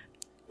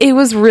it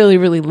was really,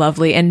 really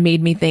lovely and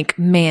made me think,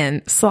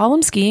 man,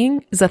 slalom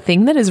skiing is a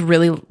thing that has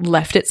really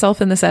left itself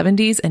in the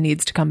 70s and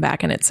needs to come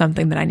back. And it's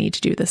something that I need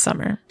to do this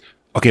summer.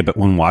 Okay, but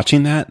when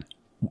watching that,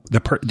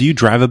 do you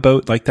drive a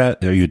boat like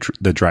that? Are you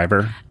the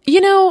driver?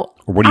 You know,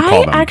 or what do you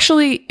call them?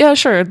 Actually, yeah,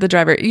 sure, the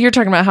driver. You're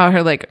talking about how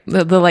her like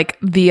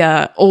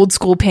the old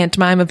school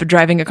pantomime of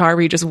driving a car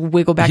where you just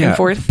wiggle back and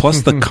forth.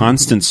 Plus the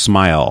constant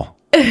smile.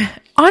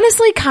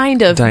 Honestly,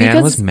 kind of. Diane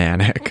because was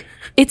manic.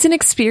 It's an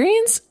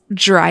experience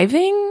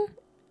driving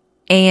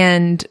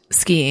and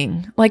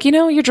skiing. Like, you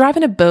know, you're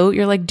driving a boat,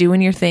 you're like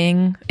doing your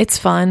thing. It's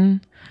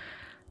fun.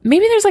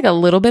 Maybe there's like a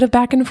little bit of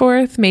back and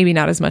forth, maybe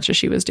not as much as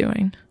she was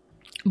doing.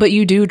 But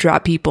you do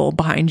drop people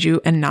behind you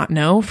and not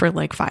know for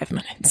like 5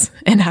 minutes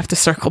and have to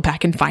circle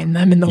back and find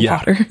them in the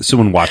water. So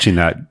when watching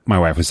that, my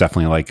wife was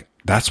definitely like,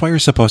 that's why you're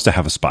supposed to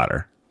have a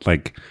spotter.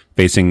 Like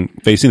facing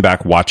the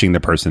back, watching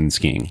the person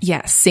skiing.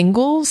 Yeah,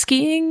 single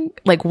skiing,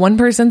 like one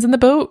person's in the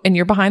boat and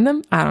you're behind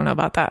them. I don't know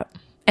about that.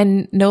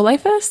 And no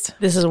life vest?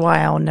 This is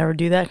why I'll never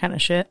do that kind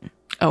of shit.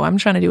 Oh, I'm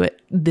trying to do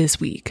it this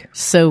week.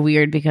 So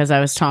weird because I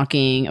was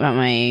talking about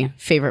my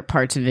favorite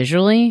parts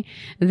visually.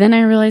 Then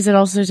I realized it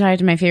also tied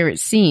to my favorite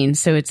scene.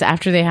 So it's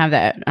after they have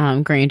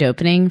that grand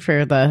opening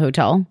for the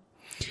hotel.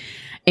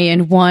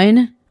 And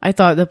one, I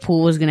thought the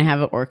pool was going to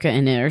have an orca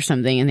in it or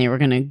something and they were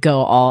going to go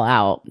all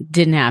out.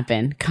 Didn't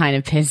happen. Kind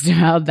of pissed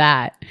about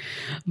that.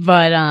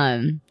 But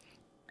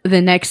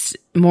the next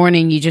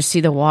morning you just see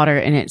the water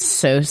and it's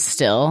so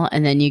still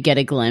and then you get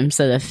a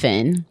glimpse of the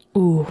fin.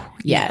 Ooh,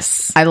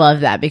 Yes. I love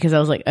that because I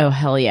was like, oh,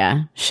 hell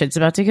yeah. Shit's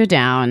about to go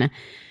down.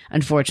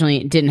 Unfortunately,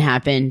 it didn't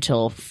happen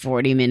until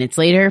 40 minutes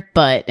later,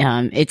 but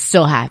it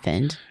still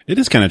happened. It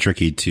is kind of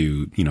tricky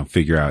to,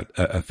 figure out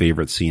a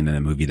favorite scene in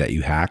a movie that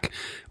you hack.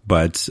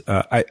 But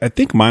I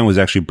think mine was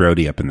actually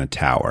Brody up in the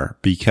tower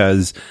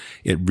because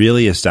it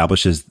really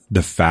establishes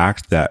the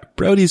fact that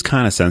Brody's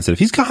kind of sensitive.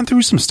 He's gone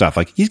through some stuff.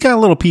 Like he's got a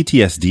little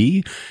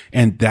PTSD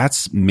and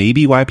that's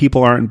maybe why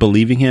people aren't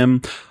believing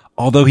him.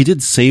 Although he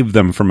did save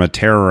them from a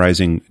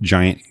terrorizing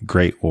giant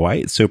great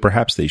white. So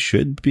perhaps they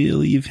should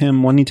believe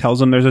him when he tells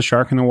them there's a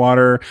shark in the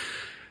water.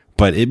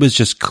 But it was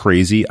just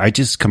crazy. I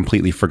just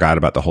completely forgot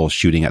about the whole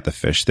shooting at the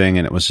fish thing.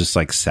 And it was just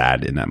like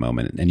sad in that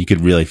moment. And you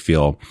could really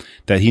feel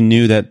that he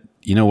knew that,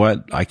 you know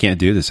what? I can't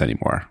do this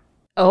anymore.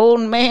 Old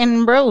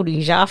man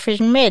Brody's off his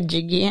meds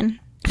again.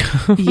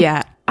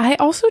 Yeah. I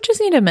also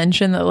just need to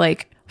mention that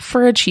like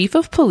For a chief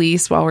of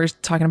police, while we're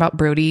talking about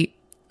Brody,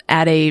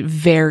 at a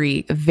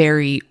very,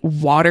 very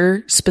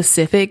water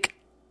specific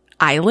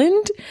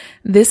island,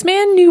 this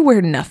man knew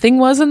where nothing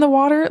was in the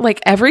water.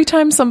 Like every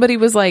time somebody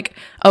was like,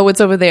 oh,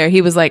 it's over there,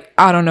 he was like,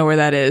 I don't know where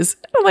that is.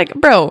 I'm like,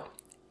 bro,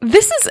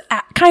 this is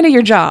kind of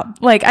your job.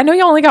 Like, I know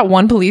you only got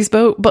one police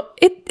boat, but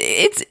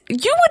it's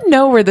you would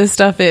know where this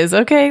stuff is,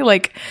 okay?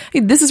 Like,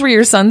 this is where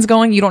your son's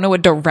going. You don't know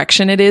what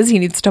direction it is. He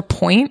needs to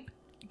point.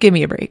 Give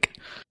me a break.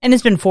 And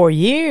it's been 4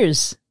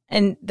 years.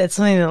 And that's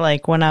something that,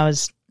 like, when I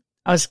was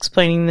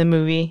explaining the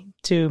movie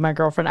to my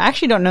girlfriend, I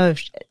actually don't know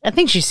if I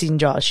think she's seen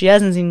Jaws. She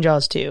hasn't seen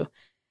Jaws 2.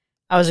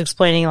 I was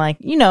explaining, like,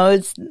 you know,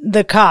 it's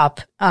the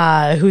cop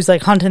who's,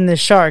 like, hunting this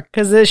shark.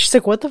 Because she's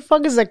like, what the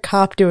fuck is a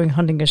cop doing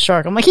hunting a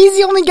shark? I'm like, he's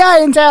the only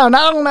guy in town.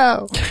 I don't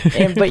know.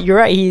 But you're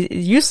right. He's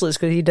useless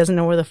because he doesn't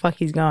know where the fuck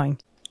he's going.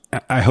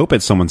 I hope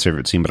it's someone's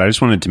favorite scene, but I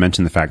just wanted to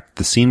mention the fact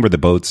the scene where the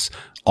boats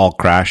all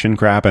crash and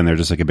crap and they're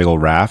just like a big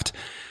old raft.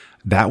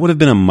 That would have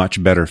been a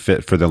much better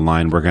fit for the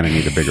line, we're going to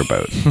need a bigger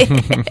boat.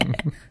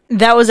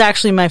 That was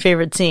actually my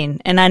favorite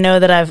scene. And I know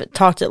that I've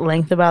talked at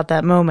length about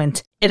that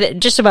moment.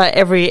 Just about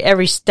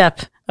every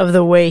step of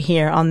the way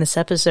here on this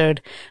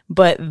episode.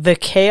 But the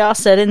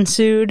chaos that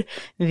ensued,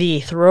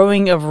 the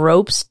throwing of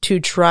ropes to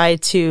try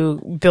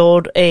to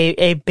build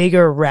a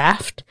bigger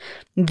raft,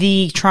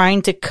 the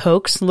trying to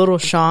coax little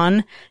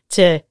Sean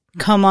to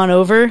come on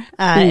over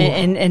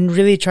and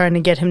really trying to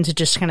get him to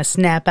just kind of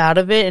snap out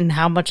of it, and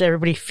how much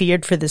everybody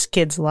feared for this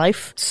kid's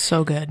life.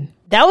 So good.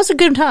 That was a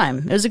good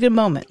time. It was a good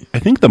moment. I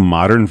think the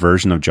modern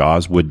version of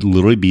Jaws would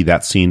literally be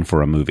that scene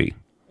for a movie.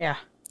 Yeah.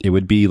 It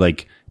would be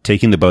like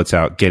taking the boats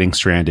out, getting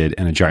stranded,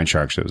 and a giant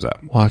shark shows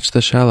up. Watch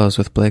The Shallows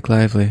with Blake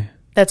Lively.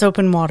 That's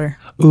open water.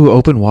 Ooh,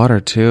 open water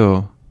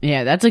too.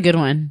 Yeah, that's a good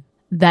one.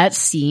 That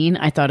scene,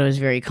 I thought it was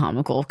very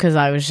comical because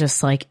I was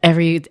just like,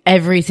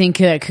 everything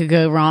that could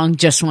go wrong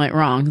just went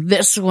wrong.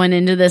 This went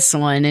into this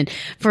one. And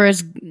for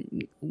as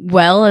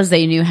well as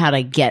they knew how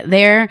to get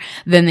there,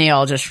 then they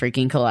all just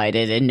freaking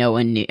collided and no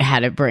one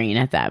had a brain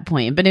at that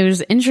point. But it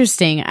was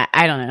interesting.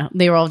 I don't know.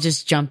 They were all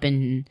just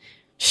jumping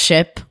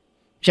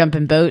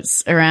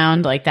boats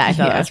around like that. I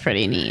thought that was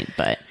pretty neat,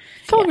 but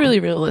Felt really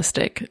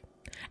realistic.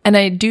 And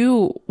I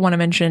do want to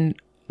mention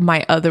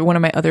one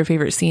of my other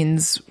favorite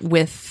scenes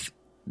with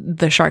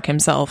the shark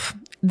himself.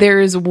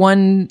 There's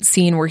one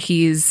scene where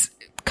he's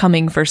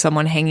coming for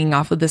someone hanging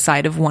off of the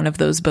side of one of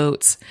those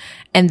boats,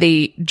 and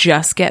they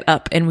just get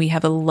up, and we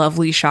have a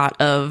lovely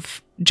shot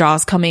of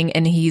Jaws coming,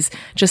 and he's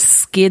just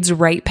skids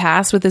right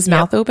past with his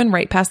mouth open,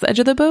 right past the edge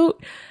of the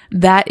boat.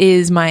 That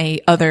is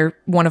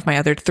one of my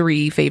other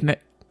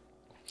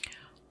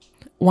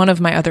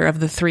of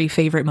the three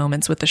favorite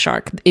moments with the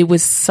shark. It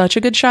was such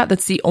a good shot.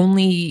 That's the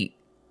only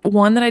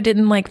one that I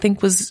didn't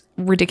think was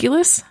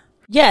ridiculous.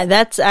 Yeah,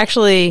 that's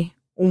actually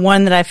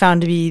one that I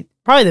found to be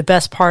probably the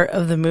best part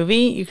of the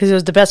movie, because it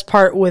was the best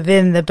part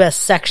within the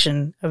best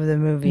section of the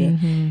movie.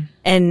 Mm-hmm.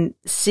 And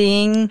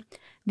seeing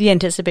the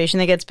anticipation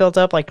that gets built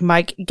up, like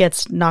Mike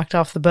gets knocked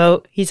off the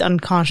boat, he's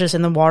unconscious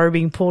in the water,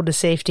 being pulled to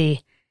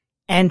safety.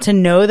 And to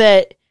know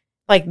that,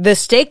 like, the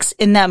stakes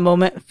in that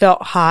moment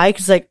felt high,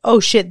 because, like, oh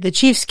shit, the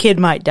chief's kid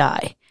might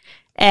die.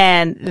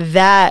 And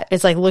that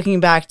is like looking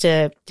back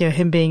to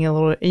him being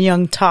a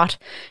young tot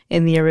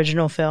in the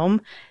original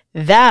film.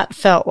 That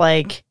felt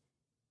like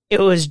it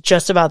was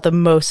just about the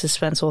most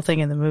suspenseful thing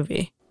in the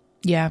movie.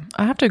 Yeah,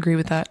 I have to agree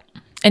with that.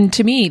 And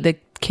to me, the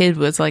kid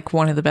was like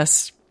one of the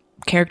best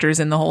characters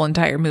in the whole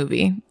entire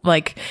movie.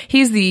 Like,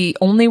 he's the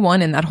only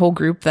one in that whole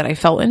group that I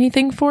felt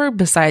anything for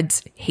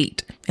besides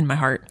hate in my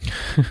heart.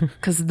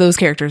 Because those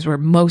characters were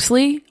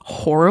mostly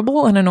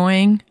horrible and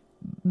annoying,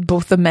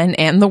 both the men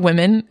and the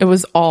women. It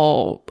was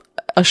all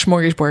a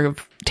smorgasbord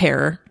of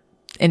terror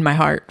in my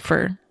heart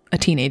for a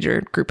teenager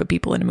group of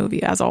people in a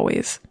movie, as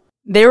always.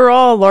 They were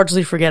all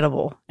largely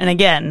forgettable. And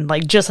again,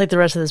 like, just like the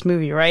rest of this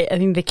movie, right? I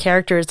think the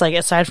characters, like,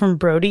 aside from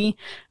Brody,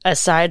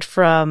 aside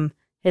from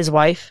his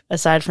wife,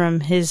 aside from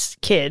his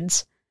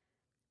kids,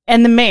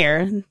 and the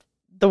mayor,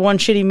 the one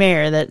shitty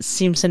mayor that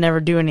seems to never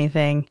do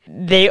anything,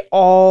 they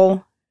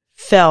all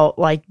felt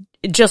like,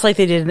 just like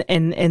they did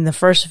in the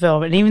first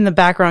film. And even the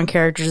background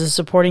characters, the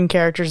supporting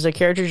characters, the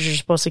characters you're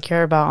supposed to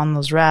care about on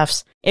those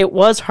rafts. It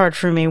was hard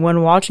for me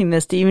when watching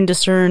this to even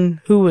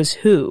discern who was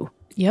who.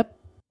 Yep.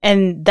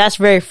 And that's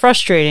very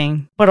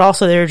frustrating, but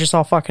also they were just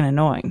all fucking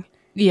annoying.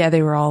 Yeah,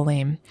 they were all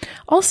lame.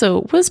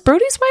 Also, was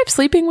Brody's wife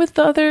sleeping with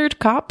the other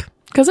cop?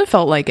 Because it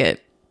felt like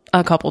it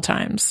a couple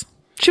times.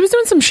 She was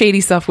doing some shady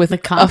stuff with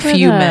a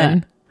few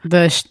men.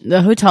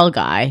 The hotel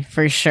guy,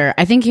 for sure.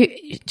 I think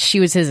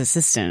she was his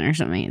assistant or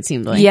something, it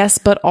seemed like. Yes,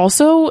 but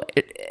also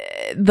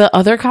the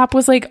other cop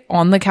was like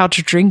on the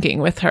couch drinking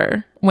with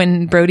her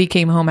when Brody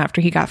came home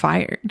after he got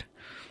fired.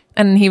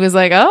 And he was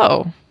like,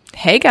 oh,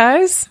 hey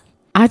guys.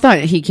 I thought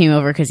he came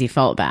over because he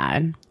felt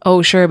bad.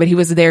 Oh, sure, but he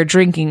was there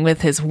drinking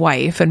with his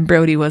wife, and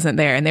Brody wasn't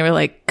there, and they were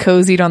like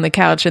cozied on the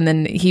couch, and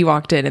then he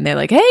walked in, and they're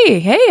like,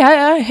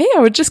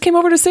 I just came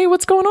over to say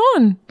what's going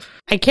on.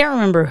 I can't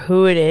remember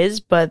who it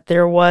is, but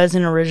there was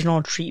an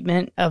original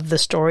treatment of the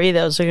story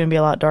that was going to be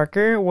a lot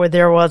darker, where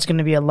there was going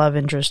to be a love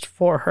interest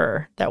for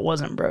her that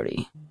wasn't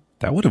Brody.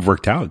 That would have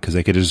worked out because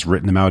they could have just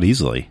written them out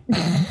easily.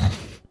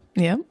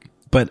 Yeah.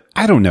 But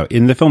I don't know.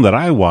 In the film that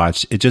I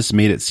watched, it just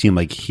made it seem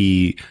like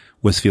he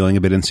was feeling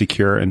a bit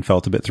insecure and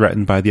felt a bit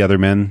threatened by the other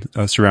men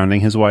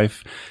surrounding his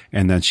wife.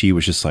 And then she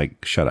was just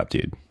like, shut up,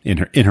 dude. In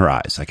her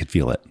eyes, I could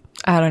feel it.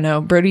 I don't know.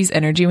 Brody's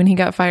energy when he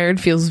got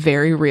fired feels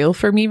very real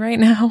for me right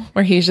now,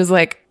 where he's just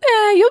like,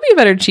 you'll be a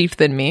better chief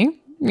than me.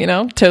 You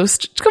know,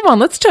 toast. Come on,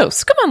 let's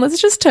toast. Come on, let's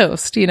just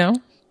toast, you know?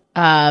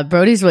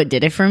 Brody's what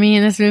did it for me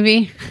in this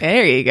movie.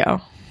 There you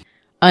go.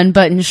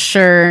 Unbuttoned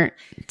shirt,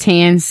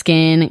 tan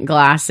skin,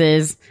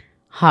 glasses,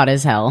 hot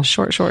as hell.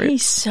 Short.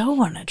 He's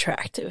so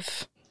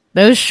unattractive.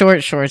 Those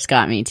short shorts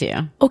got me too.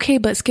 Okay,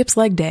 but Skip's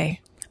leg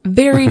day.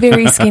 Very,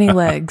 very skinny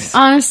legs.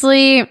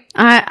 Honestly,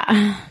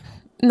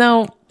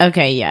 No.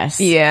 okay, yes.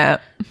 Yeah.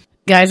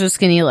 Guys with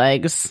skinny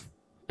legs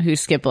who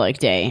skip leg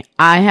day.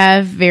 I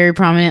have very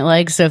prominent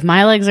legs, so if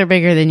my legs are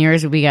bigger than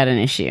yours, we got an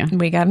issue.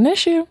 We got an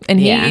issue. And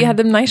he had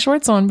them nice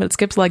shorts on, but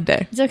Skip's leg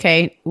day. It's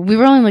okay. We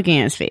were only looking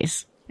at his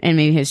face and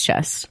maybe his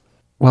chest.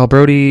 While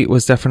Brody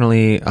was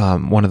definitely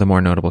one of the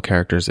more notable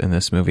characters in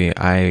this movie,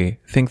 I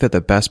think that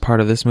the best part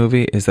of this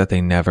movie is that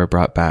they never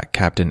brought back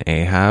Captain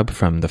Ahab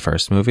from the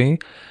first movie.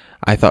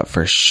 I thought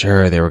for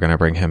sure they were going to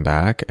bring him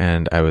back,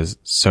 and I was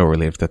so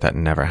relieved that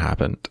never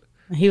happened.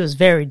 He was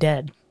very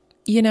dead.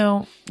 You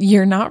know,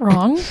 you're not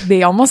wrong.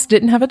 They almost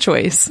didn't have a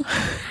choice.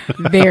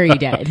 Very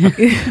dead.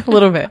 A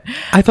little bit.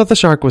 I thought the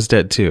shark was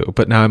dead too,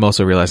 but now I'm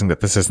also realizing that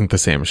this isn't the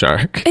same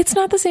shark. It's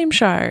not the same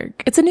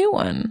shark. It's a new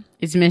one.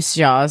 It's Miss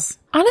Jaws.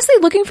 Honestly,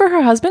 looking for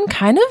her husband,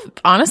 kind of,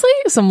 honestly,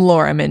 some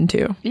lore I'm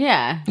into.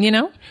 Yeah. You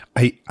know?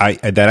 I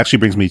that actually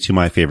brings me to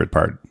my favorite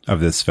part of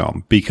this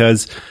film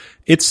because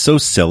it's so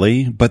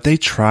silly, but they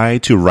try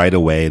to right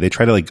away. They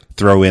try to like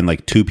throw in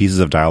like 2 pieces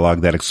of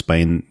dialogue that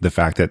explain the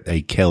fact that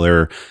a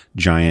killer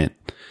giant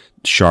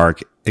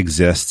shark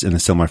exists in a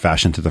similar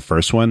fashion to the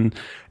first one.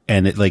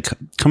 And it like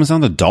comes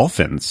down to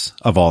dolphins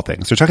of all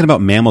things. They're talking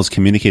about mammals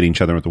communicating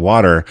each other with the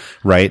water,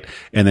 right?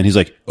 And then he's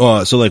like,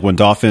 oh, so like when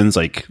dolphins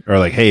like are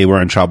like, hey,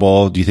 we're in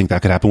trouble. Do you think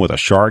that could happen with a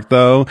shark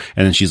though?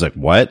 And then she's like,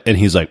 what? And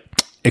he's like,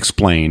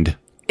 explained.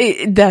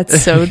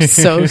 That's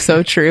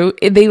so true.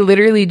 They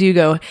literally do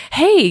go,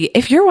 hey,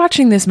 if you're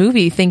watching this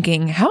movie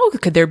thinking, how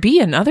could there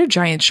be another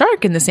giant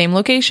shark in the same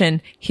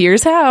location?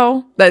 Here's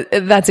how.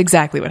 That's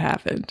exactly what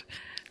happened.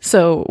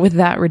 So with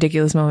that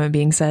ridiculous moment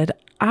being said,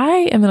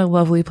 I am in a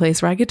lovely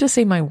place where I get to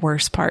say my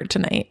worst part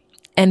tonight.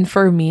 And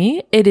for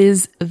me, it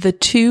is the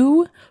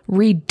 2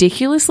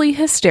 ridiculously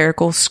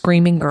hysterical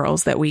screaming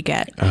girls that we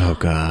get. Oh,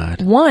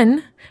 God.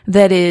 One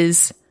that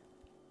is,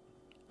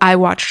 I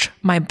watched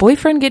my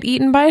boyfriend get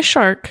eaten by a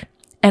shark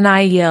and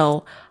I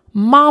yell,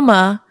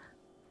 Mama,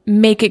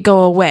 make it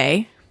go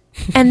away,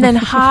 and then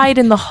hide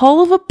in the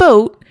hull of a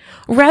boat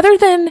rather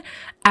than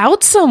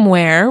out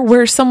somewhere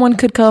where someone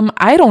could come,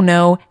 I don't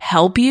know,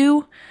 help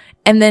you,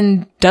 and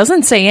then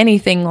doesn't say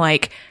anything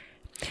like,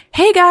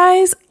 hey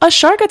guys, a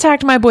shark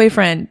attacked my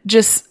boyfriend,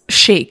 just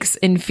shakes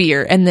in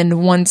fear and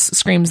then once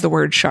screams the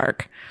word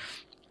shark.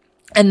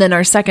 And then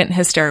our second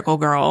hysterical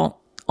girl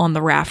on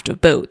the raft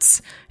of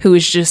boats who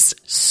is just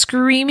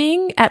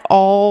screaming at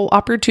all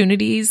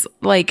opportunities.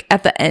 Like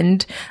at the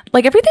end,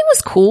 like everything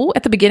was cool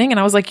at the beginning and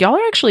I was like, y'all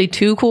are actually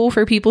too cool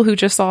for people who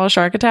just saw a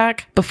shark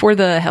attack. Before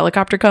the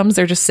helicopter comes,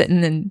 they're just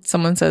sitting and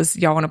someone says,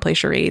 y'all want to play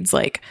charades?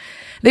 Like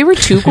they were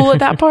too cool at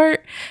that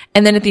part.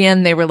 And then at the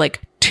end, they were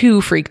like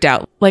too freaked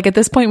out. Like at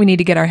this point, we need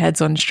to get our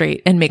heads on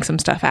straight and make some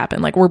stuff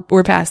happen. Like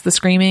we're past the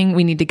screaming.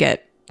 We need to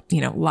get,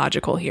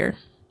 logical here.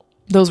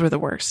 Those were the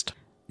worst.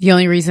 The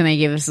only reason I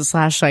gave this a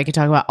slash so I could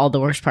talk about all the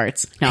worst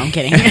parts. No, I'm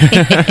kidding.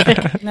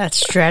 That's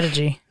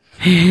strategy.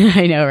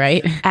 I know,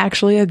 right?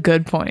 Actually, a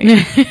good point.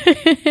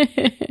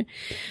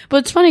 But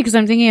it's funny because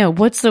I'm thinking of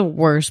what's the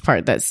worst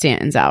part that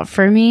stands out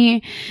for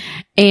me.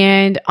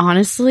 And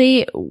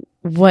honestly,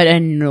 what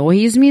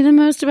annoys me the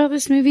most about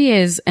this movie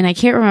is, and I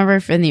can't remember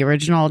if in the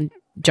original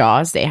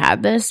Jaws they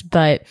had this,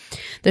 but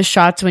the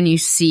shots when you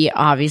see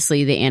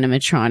obviously the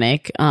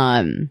animatronic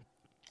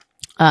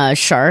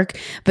shark,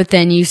 but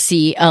then you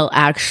see an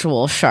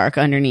actual shark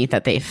underneath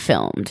that they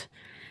filmed.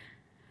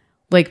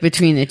 Like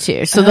between the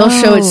two. So they'll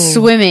show it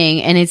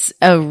swimming and it's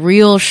a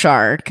real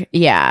shark.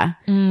 Yeah.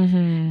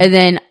 Mm-hmm.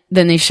 And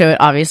then they show it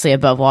obviously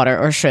above water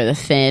or show the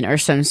fin or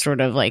some sort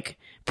of like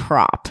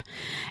prop.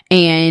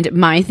 And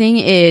my thing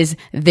is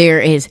there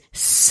is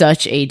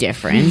such a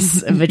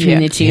difference between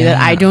the two that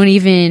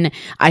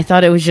I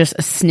thought it was just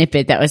a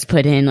snippet that was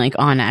put in like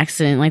on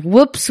accident. Like,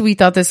 whoops, we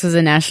thought this was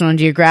a National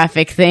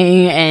Geographic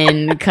thing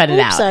and cut it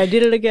out. Oops, I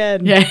did it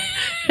again. Yeah.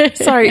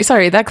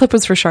 Sorry. That clip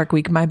was for Shark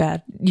Week. My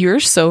bad. You're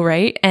so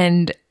right.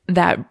 And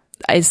that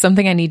is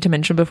something I need to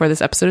mention before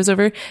this episode is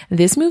over.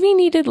 This movie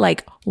needed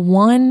like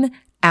one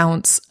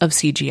ounce of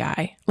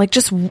CGI. Like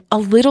just a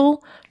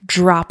little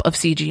drop of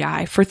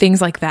CGI for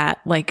things like that.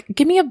 Like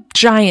give me a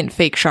giant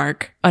fake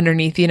shark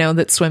underneath,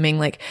 that's swimming,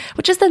 like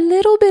with just a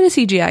little bit of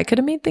CGI could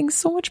have made things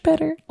so much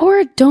better.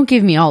 Or don't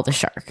give me all the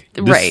shark.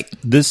 Right.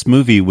 This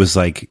movie was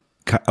like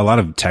a lot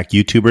of tech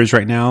YouTubers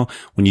right now,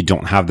 when you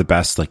don't have the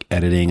best like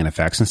editing and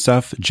effects and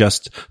stuff,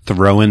 just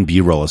throw in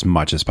B-roll as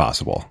much as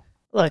possible.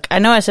 Look, I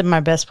know I said my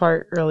best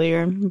part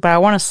earlier, but I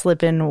want to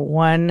slip in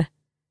one.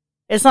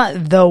 It's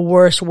not the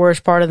worst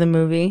part of the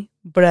movie,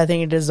 but I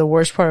think it is the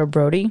worst part of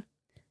Brody.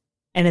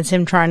 And it's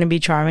him trying to be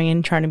charming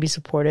and trying to be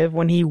supportive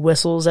when he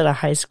whistles at a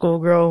high school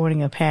girl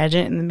winning a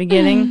pageant in the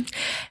beginning.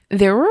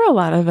 There were a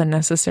lot of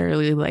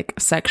unnecessarily like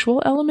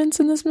sexual elements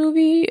in this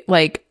movie.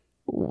 Like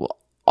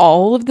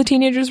all of the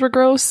teenagers were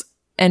gross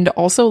and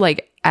also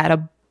like at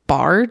a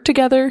bar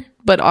together,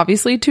 but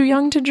obviously too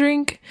young to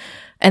drink.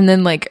 And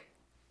then like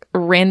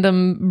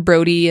random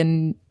Brody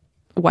and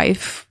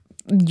wife,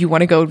 you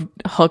want to go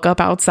hook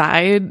up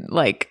outside?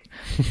 Like,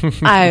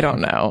 I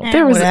don't know.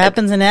 There was what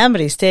happens in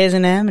Amity stays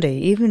in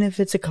Amity, even if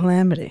it's a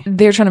calamity.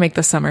 They're trying to make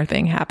the summer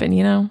thing happen,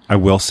 I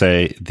will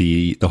say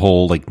the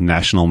whole like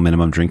national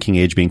minimum drinking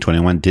age being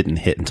 21 didn't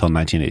hit until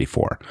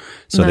 1984.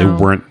 So they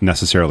weren't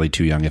necessarily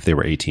too young if they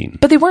were 18.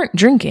 But they weren't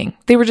drinking.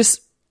 They were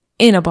just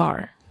in a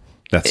bar.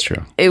 That's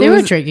true. They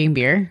were drinking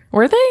beer.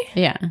 Were they?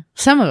 Yeah.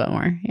 Some of them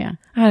were. Yeah.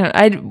 I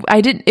don't know.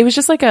 I didn't. It was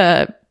just like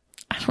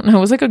I don't know,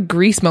 it was like a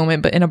Grease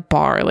moment, but in a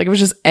bar. Like it was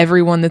just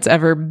everyone that's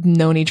ever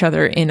known each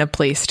other in a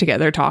place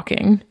together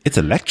talking. It's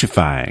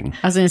electrifying.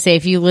 I was going to say,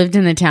 if you lived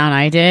in the town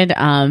I did,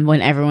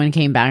 when everyone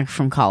came back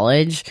from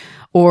college,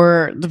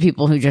 or the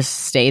people who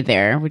just stayed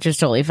there, which is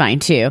totally fine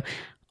too,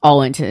 all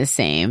went to the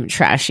same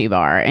trashy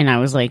bar. And I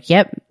was like,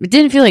 yep, it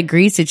didn't feel like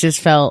Grease. It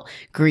just felt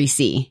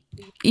greasy.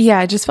 Yeah,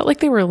 I just felt like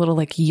they were a little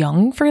like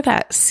young for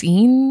that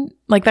scene.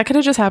 Like that could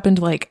have just happened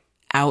like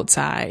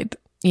outside.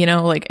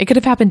 Like it could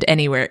have happened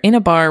anywhere. In a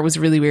bar was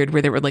really weird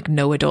where there were like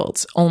no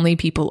adults, only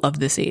people of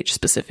this age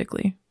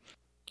specifically.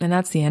 And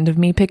that's the end of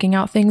me picking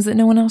out things that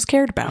no one else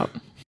cared about.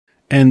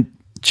 And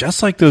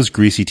just like those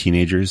greasy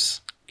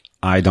teenagers,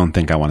 I don't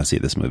think I want to see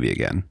this movie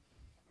again.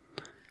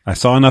 I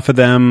saw enough of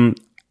them.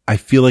 I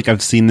feel like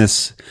I've seen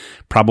this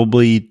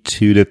probably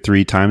 2 to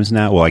 3 times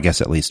now. Well, I guess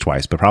at least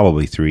twice, but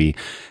probably 3.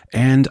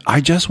 And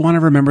I just want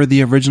to remember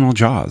the original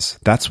Jaws.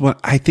 That's what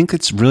I think.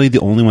 It's really the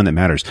only one that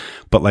matters.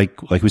 But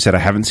like we said, I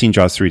haven't seen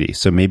Jaws 3D.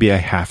 So maybe I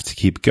have to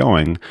keep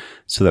going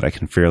so that I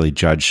can fairly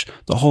judge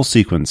the whole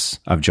sequence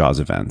of Jaws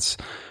events.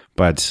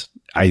 But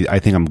I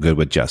think I'm good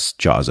with just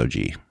Jaws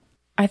OG.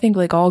 I think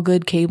like all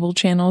good cable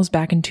channels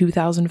back in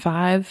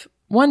 2005,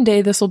 one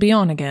day this will be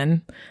on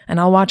again and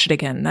I'll watch it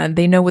again.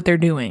 They know what they're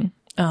doing.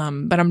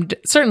 But I'm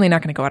certainly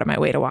not going to go out of my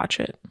way to watch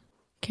it.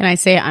 Can I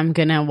say I'm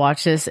going to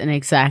watch this in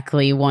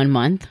exactly 1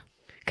 month?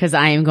 Because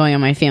I am going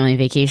on my family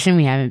vacation.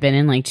 We haven't been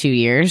in like 2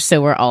 years.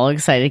 So we're all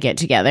excited to get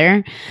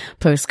together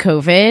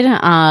post-COVID.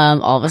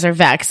 All of us are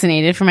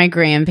vaccinated for my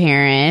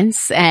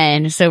grandparents.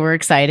 And so we're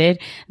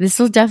excited. This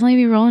will definitely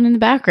be rolling in the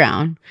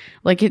background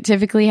like it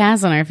typically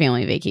has on our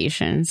family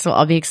vacation. So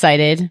I'll be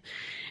excited.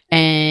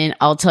 And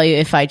I'll tell you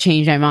if I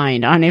change my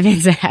mind on if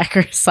it's a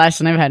hacker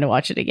slash and I've had to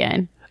watch it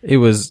again. It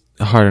was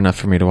hard enough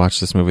for me to watch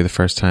this movie the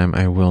first time.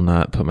 I will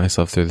not put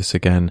myself through this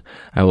again.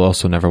 I will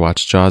also never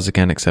watch Jaws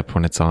again except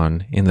when it's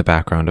on in the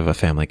background of a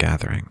family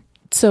gathering.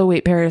 So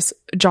wait, Paris,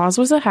 Jaws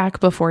was a hack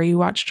before you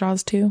watched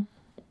Jaws 2?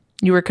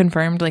 You were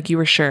confirmed? Like you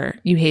were sure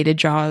you hated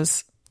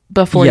Jaws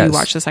before you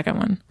watched the second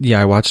one? Yeah,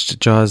 I watched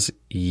Jaws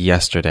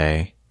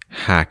yesterday,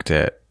 hacked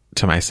it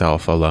to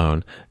myself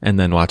alone, and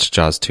then watched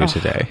Jaws 2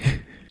 today.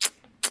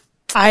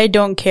 I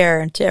don't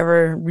care to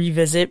ever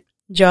revisit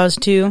Jaws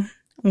 2.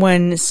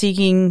 When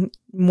seeking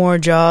more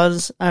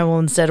Jaws, I will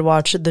instead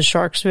watch the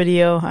Sharks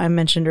video I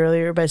mentioned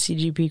earlier by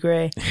CGP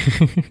Grey.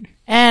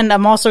 And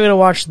I'm also going to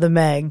watch The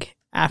Meg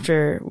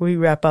after we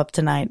wrap up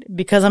tonight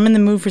because I'm in the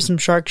mood for some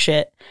shark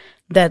shit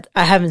that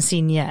I haven't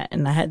seen yet.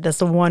 And that's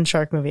the one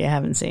shark movie I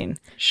haven't seen.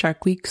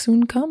 Shark Week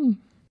soon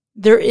come.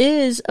 There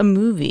is a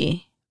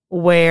movie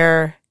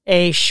where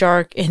a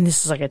shark, and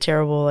this is like a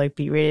terrible like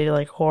B-rated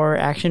like horror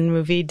action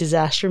movie,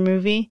 disaster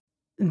movie.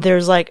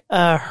 There's like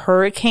a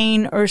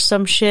hurricane or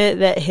some shit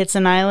that hits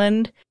an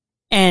island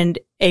and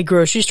a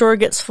grocery store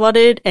gets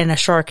flooded and a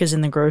shark is in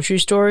the grocery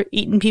store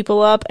eating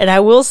people up. And I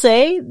will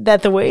say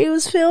that the way it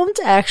was filmed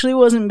actually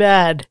wasn't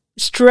bad.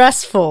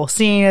 Stressful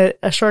seeing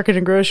a shark in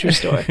a grocery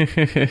store.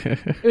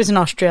 It was in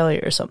Australia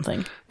or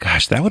something.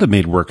 Gosh, that would have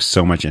made work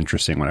so much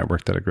interesting when I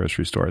worked at a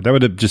grocery store. That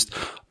would have just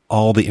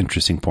all the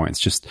interesting points.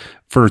 Just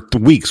for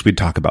weeks, we'd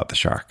talk about the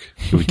shark.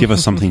 It would give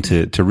us something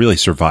to really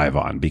survive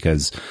on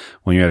because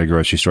when you're at a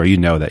grocery store, you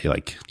know that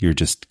you're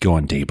just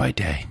going day by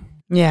day.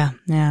 Yeah.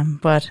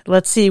 But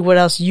let's see what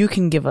else you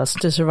can give us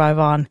to survive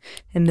on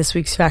in this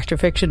week's Fact or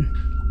Fiction.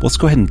 Let's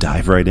go ahead and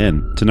dive right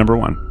in to number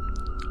 1.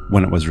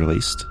 When it was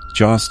released,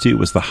 Jaws 2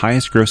 was the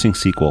highest grossing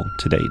sequel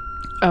to date.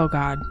 Oh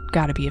God,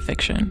 gotta be a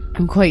fiction.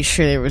 I'm quite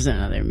sure there was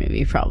another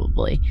movie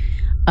probably.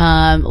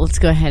 Let's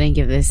go ahead and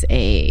give this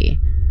a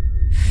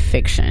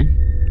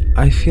fiction.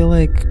 I feel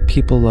like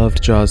people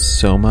loved Jaws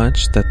so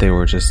much that they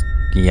were just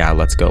yeah,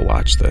 let's go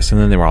watch this. And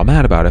then they were all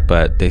mad about it,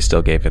 but they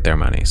still gave it their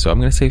money. So I'm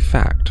going to say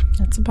fact.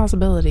 That's a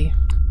possibility.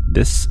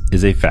 This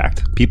is a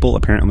fact. People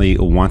apparently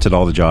wanted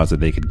all the Jaws that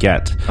they could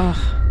get. Ugh.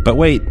 But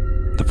wait,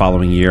 the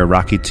following year,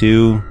 Rocky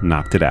II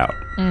knocked it out.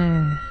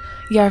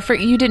 Yeah,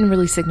 you didn't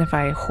really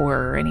signify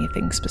horror or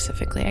anything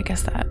specifically. I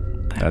guess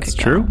That's could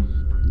true. go.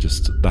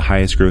 Just the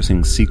highest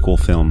grossing sequel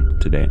film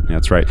to date.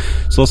 That's right.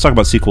 So let's talk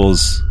about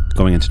sequels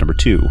going into number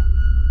 2.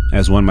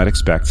 As one might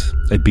expect,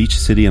 a beach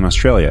city in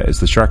Australia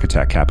is the shark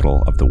attack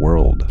capital of the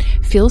world.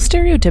 Feels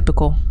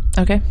stereotypical.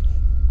 Okay.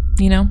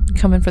 You know,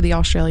 coming for the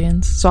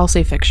Australians. So I'll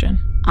say fiction.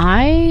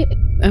 I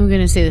am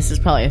going to say this is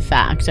probably a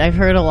fact. I've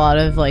heard a lot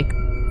of like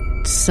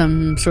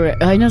some sort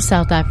of, I know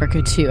South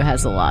Africa too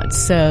has a lot.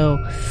 So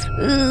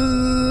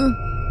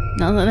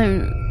now that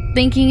I'm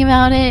thinking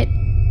about it,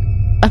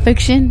 a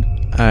fiction.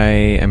 I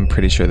am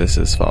pretty sure this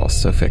is false,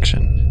 so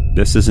fiction.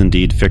 This is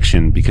indeed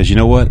fiction because you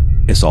know what?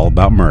 It's all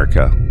about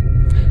America.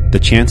 The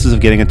chances of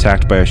getting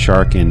attacked by a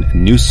shark in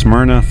New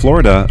Smyrna,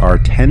 Florida are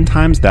 10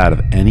 times that of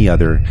any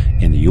other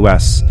in the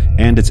U.S.,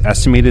 and it's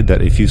estimated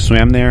that if you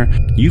swam there,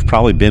 you've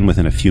probably been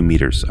within a few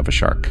meters of a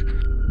shark.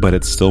 But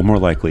it's still more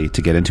likely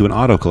to get into an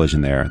auto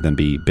collision there than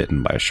be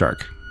bitten by a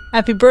shark.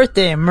 Happy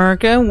birthday,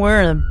 America.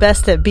 We're the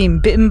best at being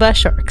bitten by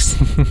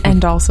sharks.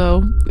 And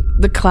also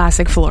the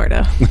classic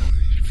Florida.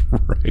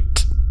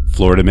 Right.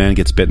 Florida man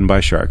gets bitten by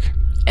a shark.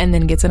 And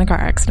then gets in a car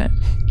accident.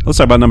 Let's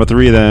talk about number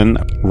 3 then.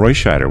 Roy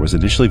Scheider was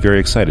initially very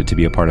excited to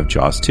be a part of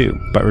Jaws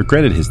 2, but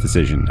regretted his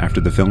decision after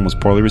the film was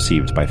poorly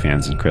received by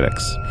fans and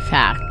critics.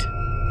 Fact.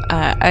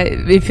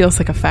 It feels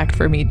like a fact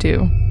for me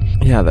too.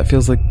 Yeah, that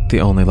feels like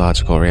the only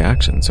logical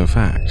reaction, so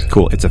fact.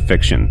 Cool, it's a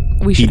fiction.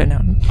 We should have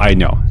known. I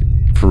know,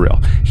 for real.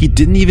 He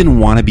didn't even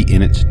want to be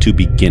in it to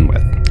begin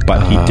with,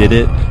 but he did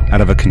it out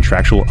of a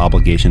contractual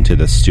obligation to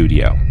the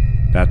studio.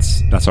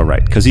 That's all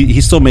right, because he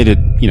still made it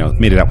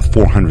out with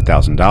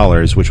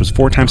 $400,000, which was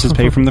 4 times his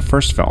pay from the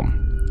first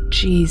film.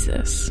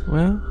 Jesus.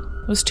 Well,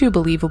 It was too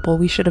believable.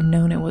 We should have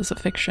known it was a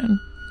fiction.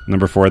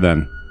 Number 4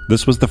 then.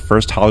 This was the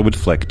first Hollywood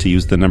flick to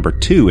use the number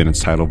 2 in its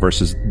title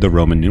versus the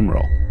Roman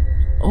numeral.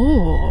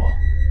 Oh.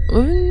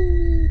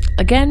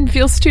 Again,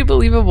 feels too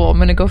believable. I'm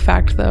going to go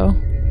fact, though.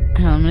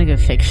 I'm going to go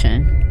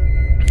fiction.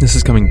 this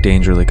is coming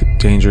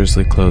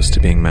dangerously close to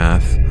being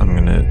math. I'm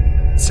going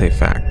to say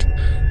fact.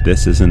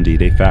 This is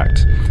indeed a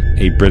fact.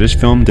 A British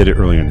film did it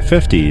earlier in the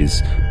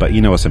 50s, but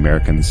you know us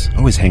Americans,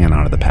 always hanging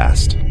on to the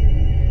past.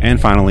 And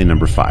finally,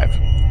 number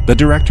 5. The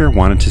director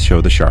wanted to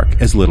show the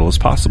shark as little as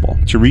possible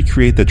to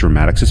recreate the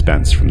dramatic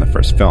suspense from the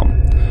first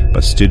film,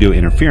 but studio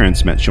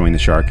interference meant showing the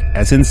shark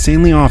as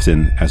insanely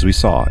often as we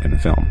saw in the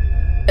film.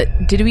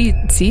 Did we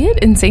see it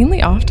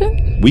insanely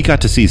often? We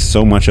got to see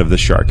so much of the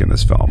shark in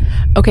this film.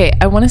 Okay,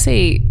 I want to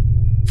say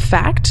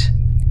fact,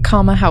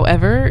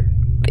 however,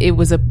 it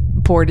was a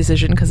poor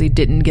decision because he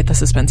didn't get the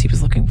suspense he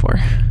was looking for.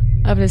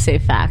 I'm going to say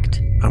fact.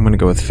 I'm going to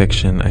go with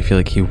fiction. I feel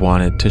like he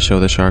wanted to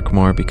show the shark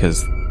more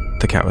because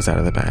the cat was out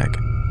of the bag.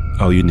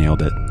 Oh, you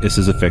nailed it. This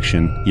is a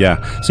fiction.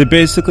 Yeah. So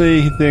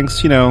basically, he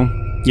thinks,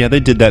 yeah, they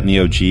did that in the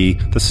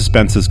OG. The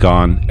suspense is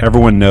gone.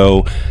 Everyone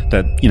know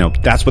that,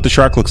 that's what the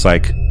shark looks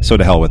like. So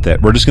to hell with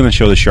it. We're just going to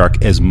show the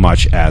shark as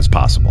much as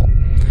possible.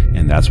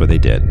 And that's what they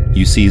did.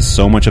 You see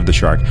so much of the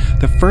shark.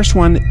 The first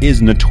one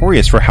is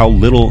notorious for how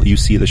little you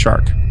see the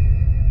shark.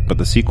 But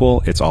the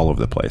sequel, it's all over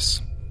the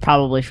place.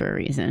 Probably for a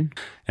reason.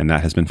 And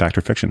that has been Fact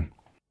or Fiction.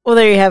 Well,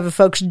 there you have it,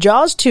 folks.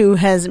 Jaws 2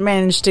 has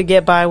managed to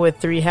get by with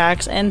 3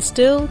 hacks and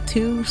still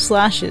 2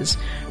 slashes.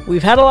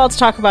 We've had a lot to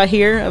talk about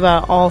here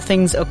about all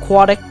things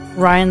aquatic,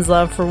 Ryan's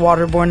love for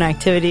waterborne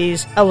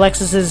activities,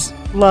 Alexis's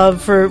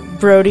love for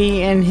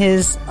Brody and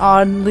his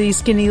oddly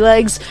skinny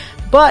legs,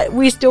 but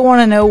we still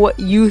want to know what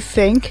you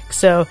think.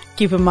 So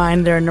keep in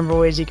mind there are a number of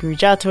ways you can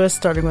reach out to us,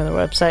 starting with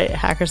our website at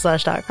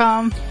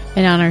hackerslash.com.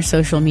 And on our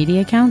social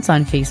media accounts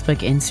on Facebook,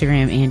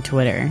 Instagram, and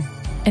Twitter.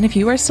 And if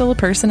you are still a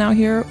person out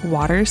here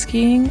water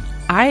skiing,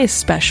 I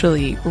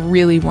especially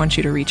really want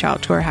you to reach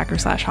out to our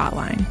Hackerslash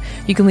hotline.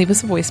 You can leave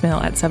us a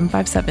voicemail at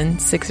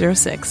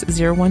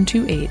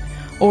 757-606-0128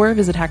 or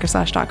visit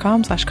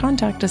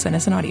hackerslash.com/contact to send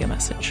us an audio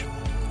message.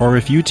 Or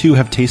if you too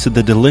have tasted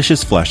the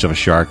delicious flesh of a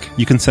shark,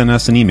 you can send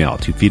us an email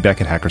to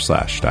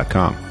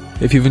feedback@hackerslash.com.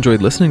 If you've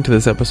enjoyed listening to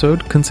this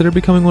episode, consider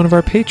becoming one of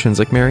our patrons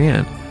like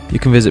Marianne. You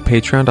can visit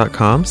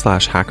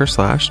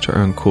patreon.com/hackerslash to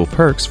earn cool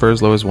perks for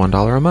as low as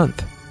 $1 a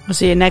month. We'll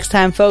see you next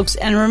time, folks.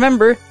 And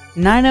remember,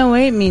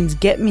 908 means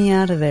get me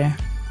out of there.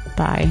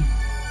 Bye.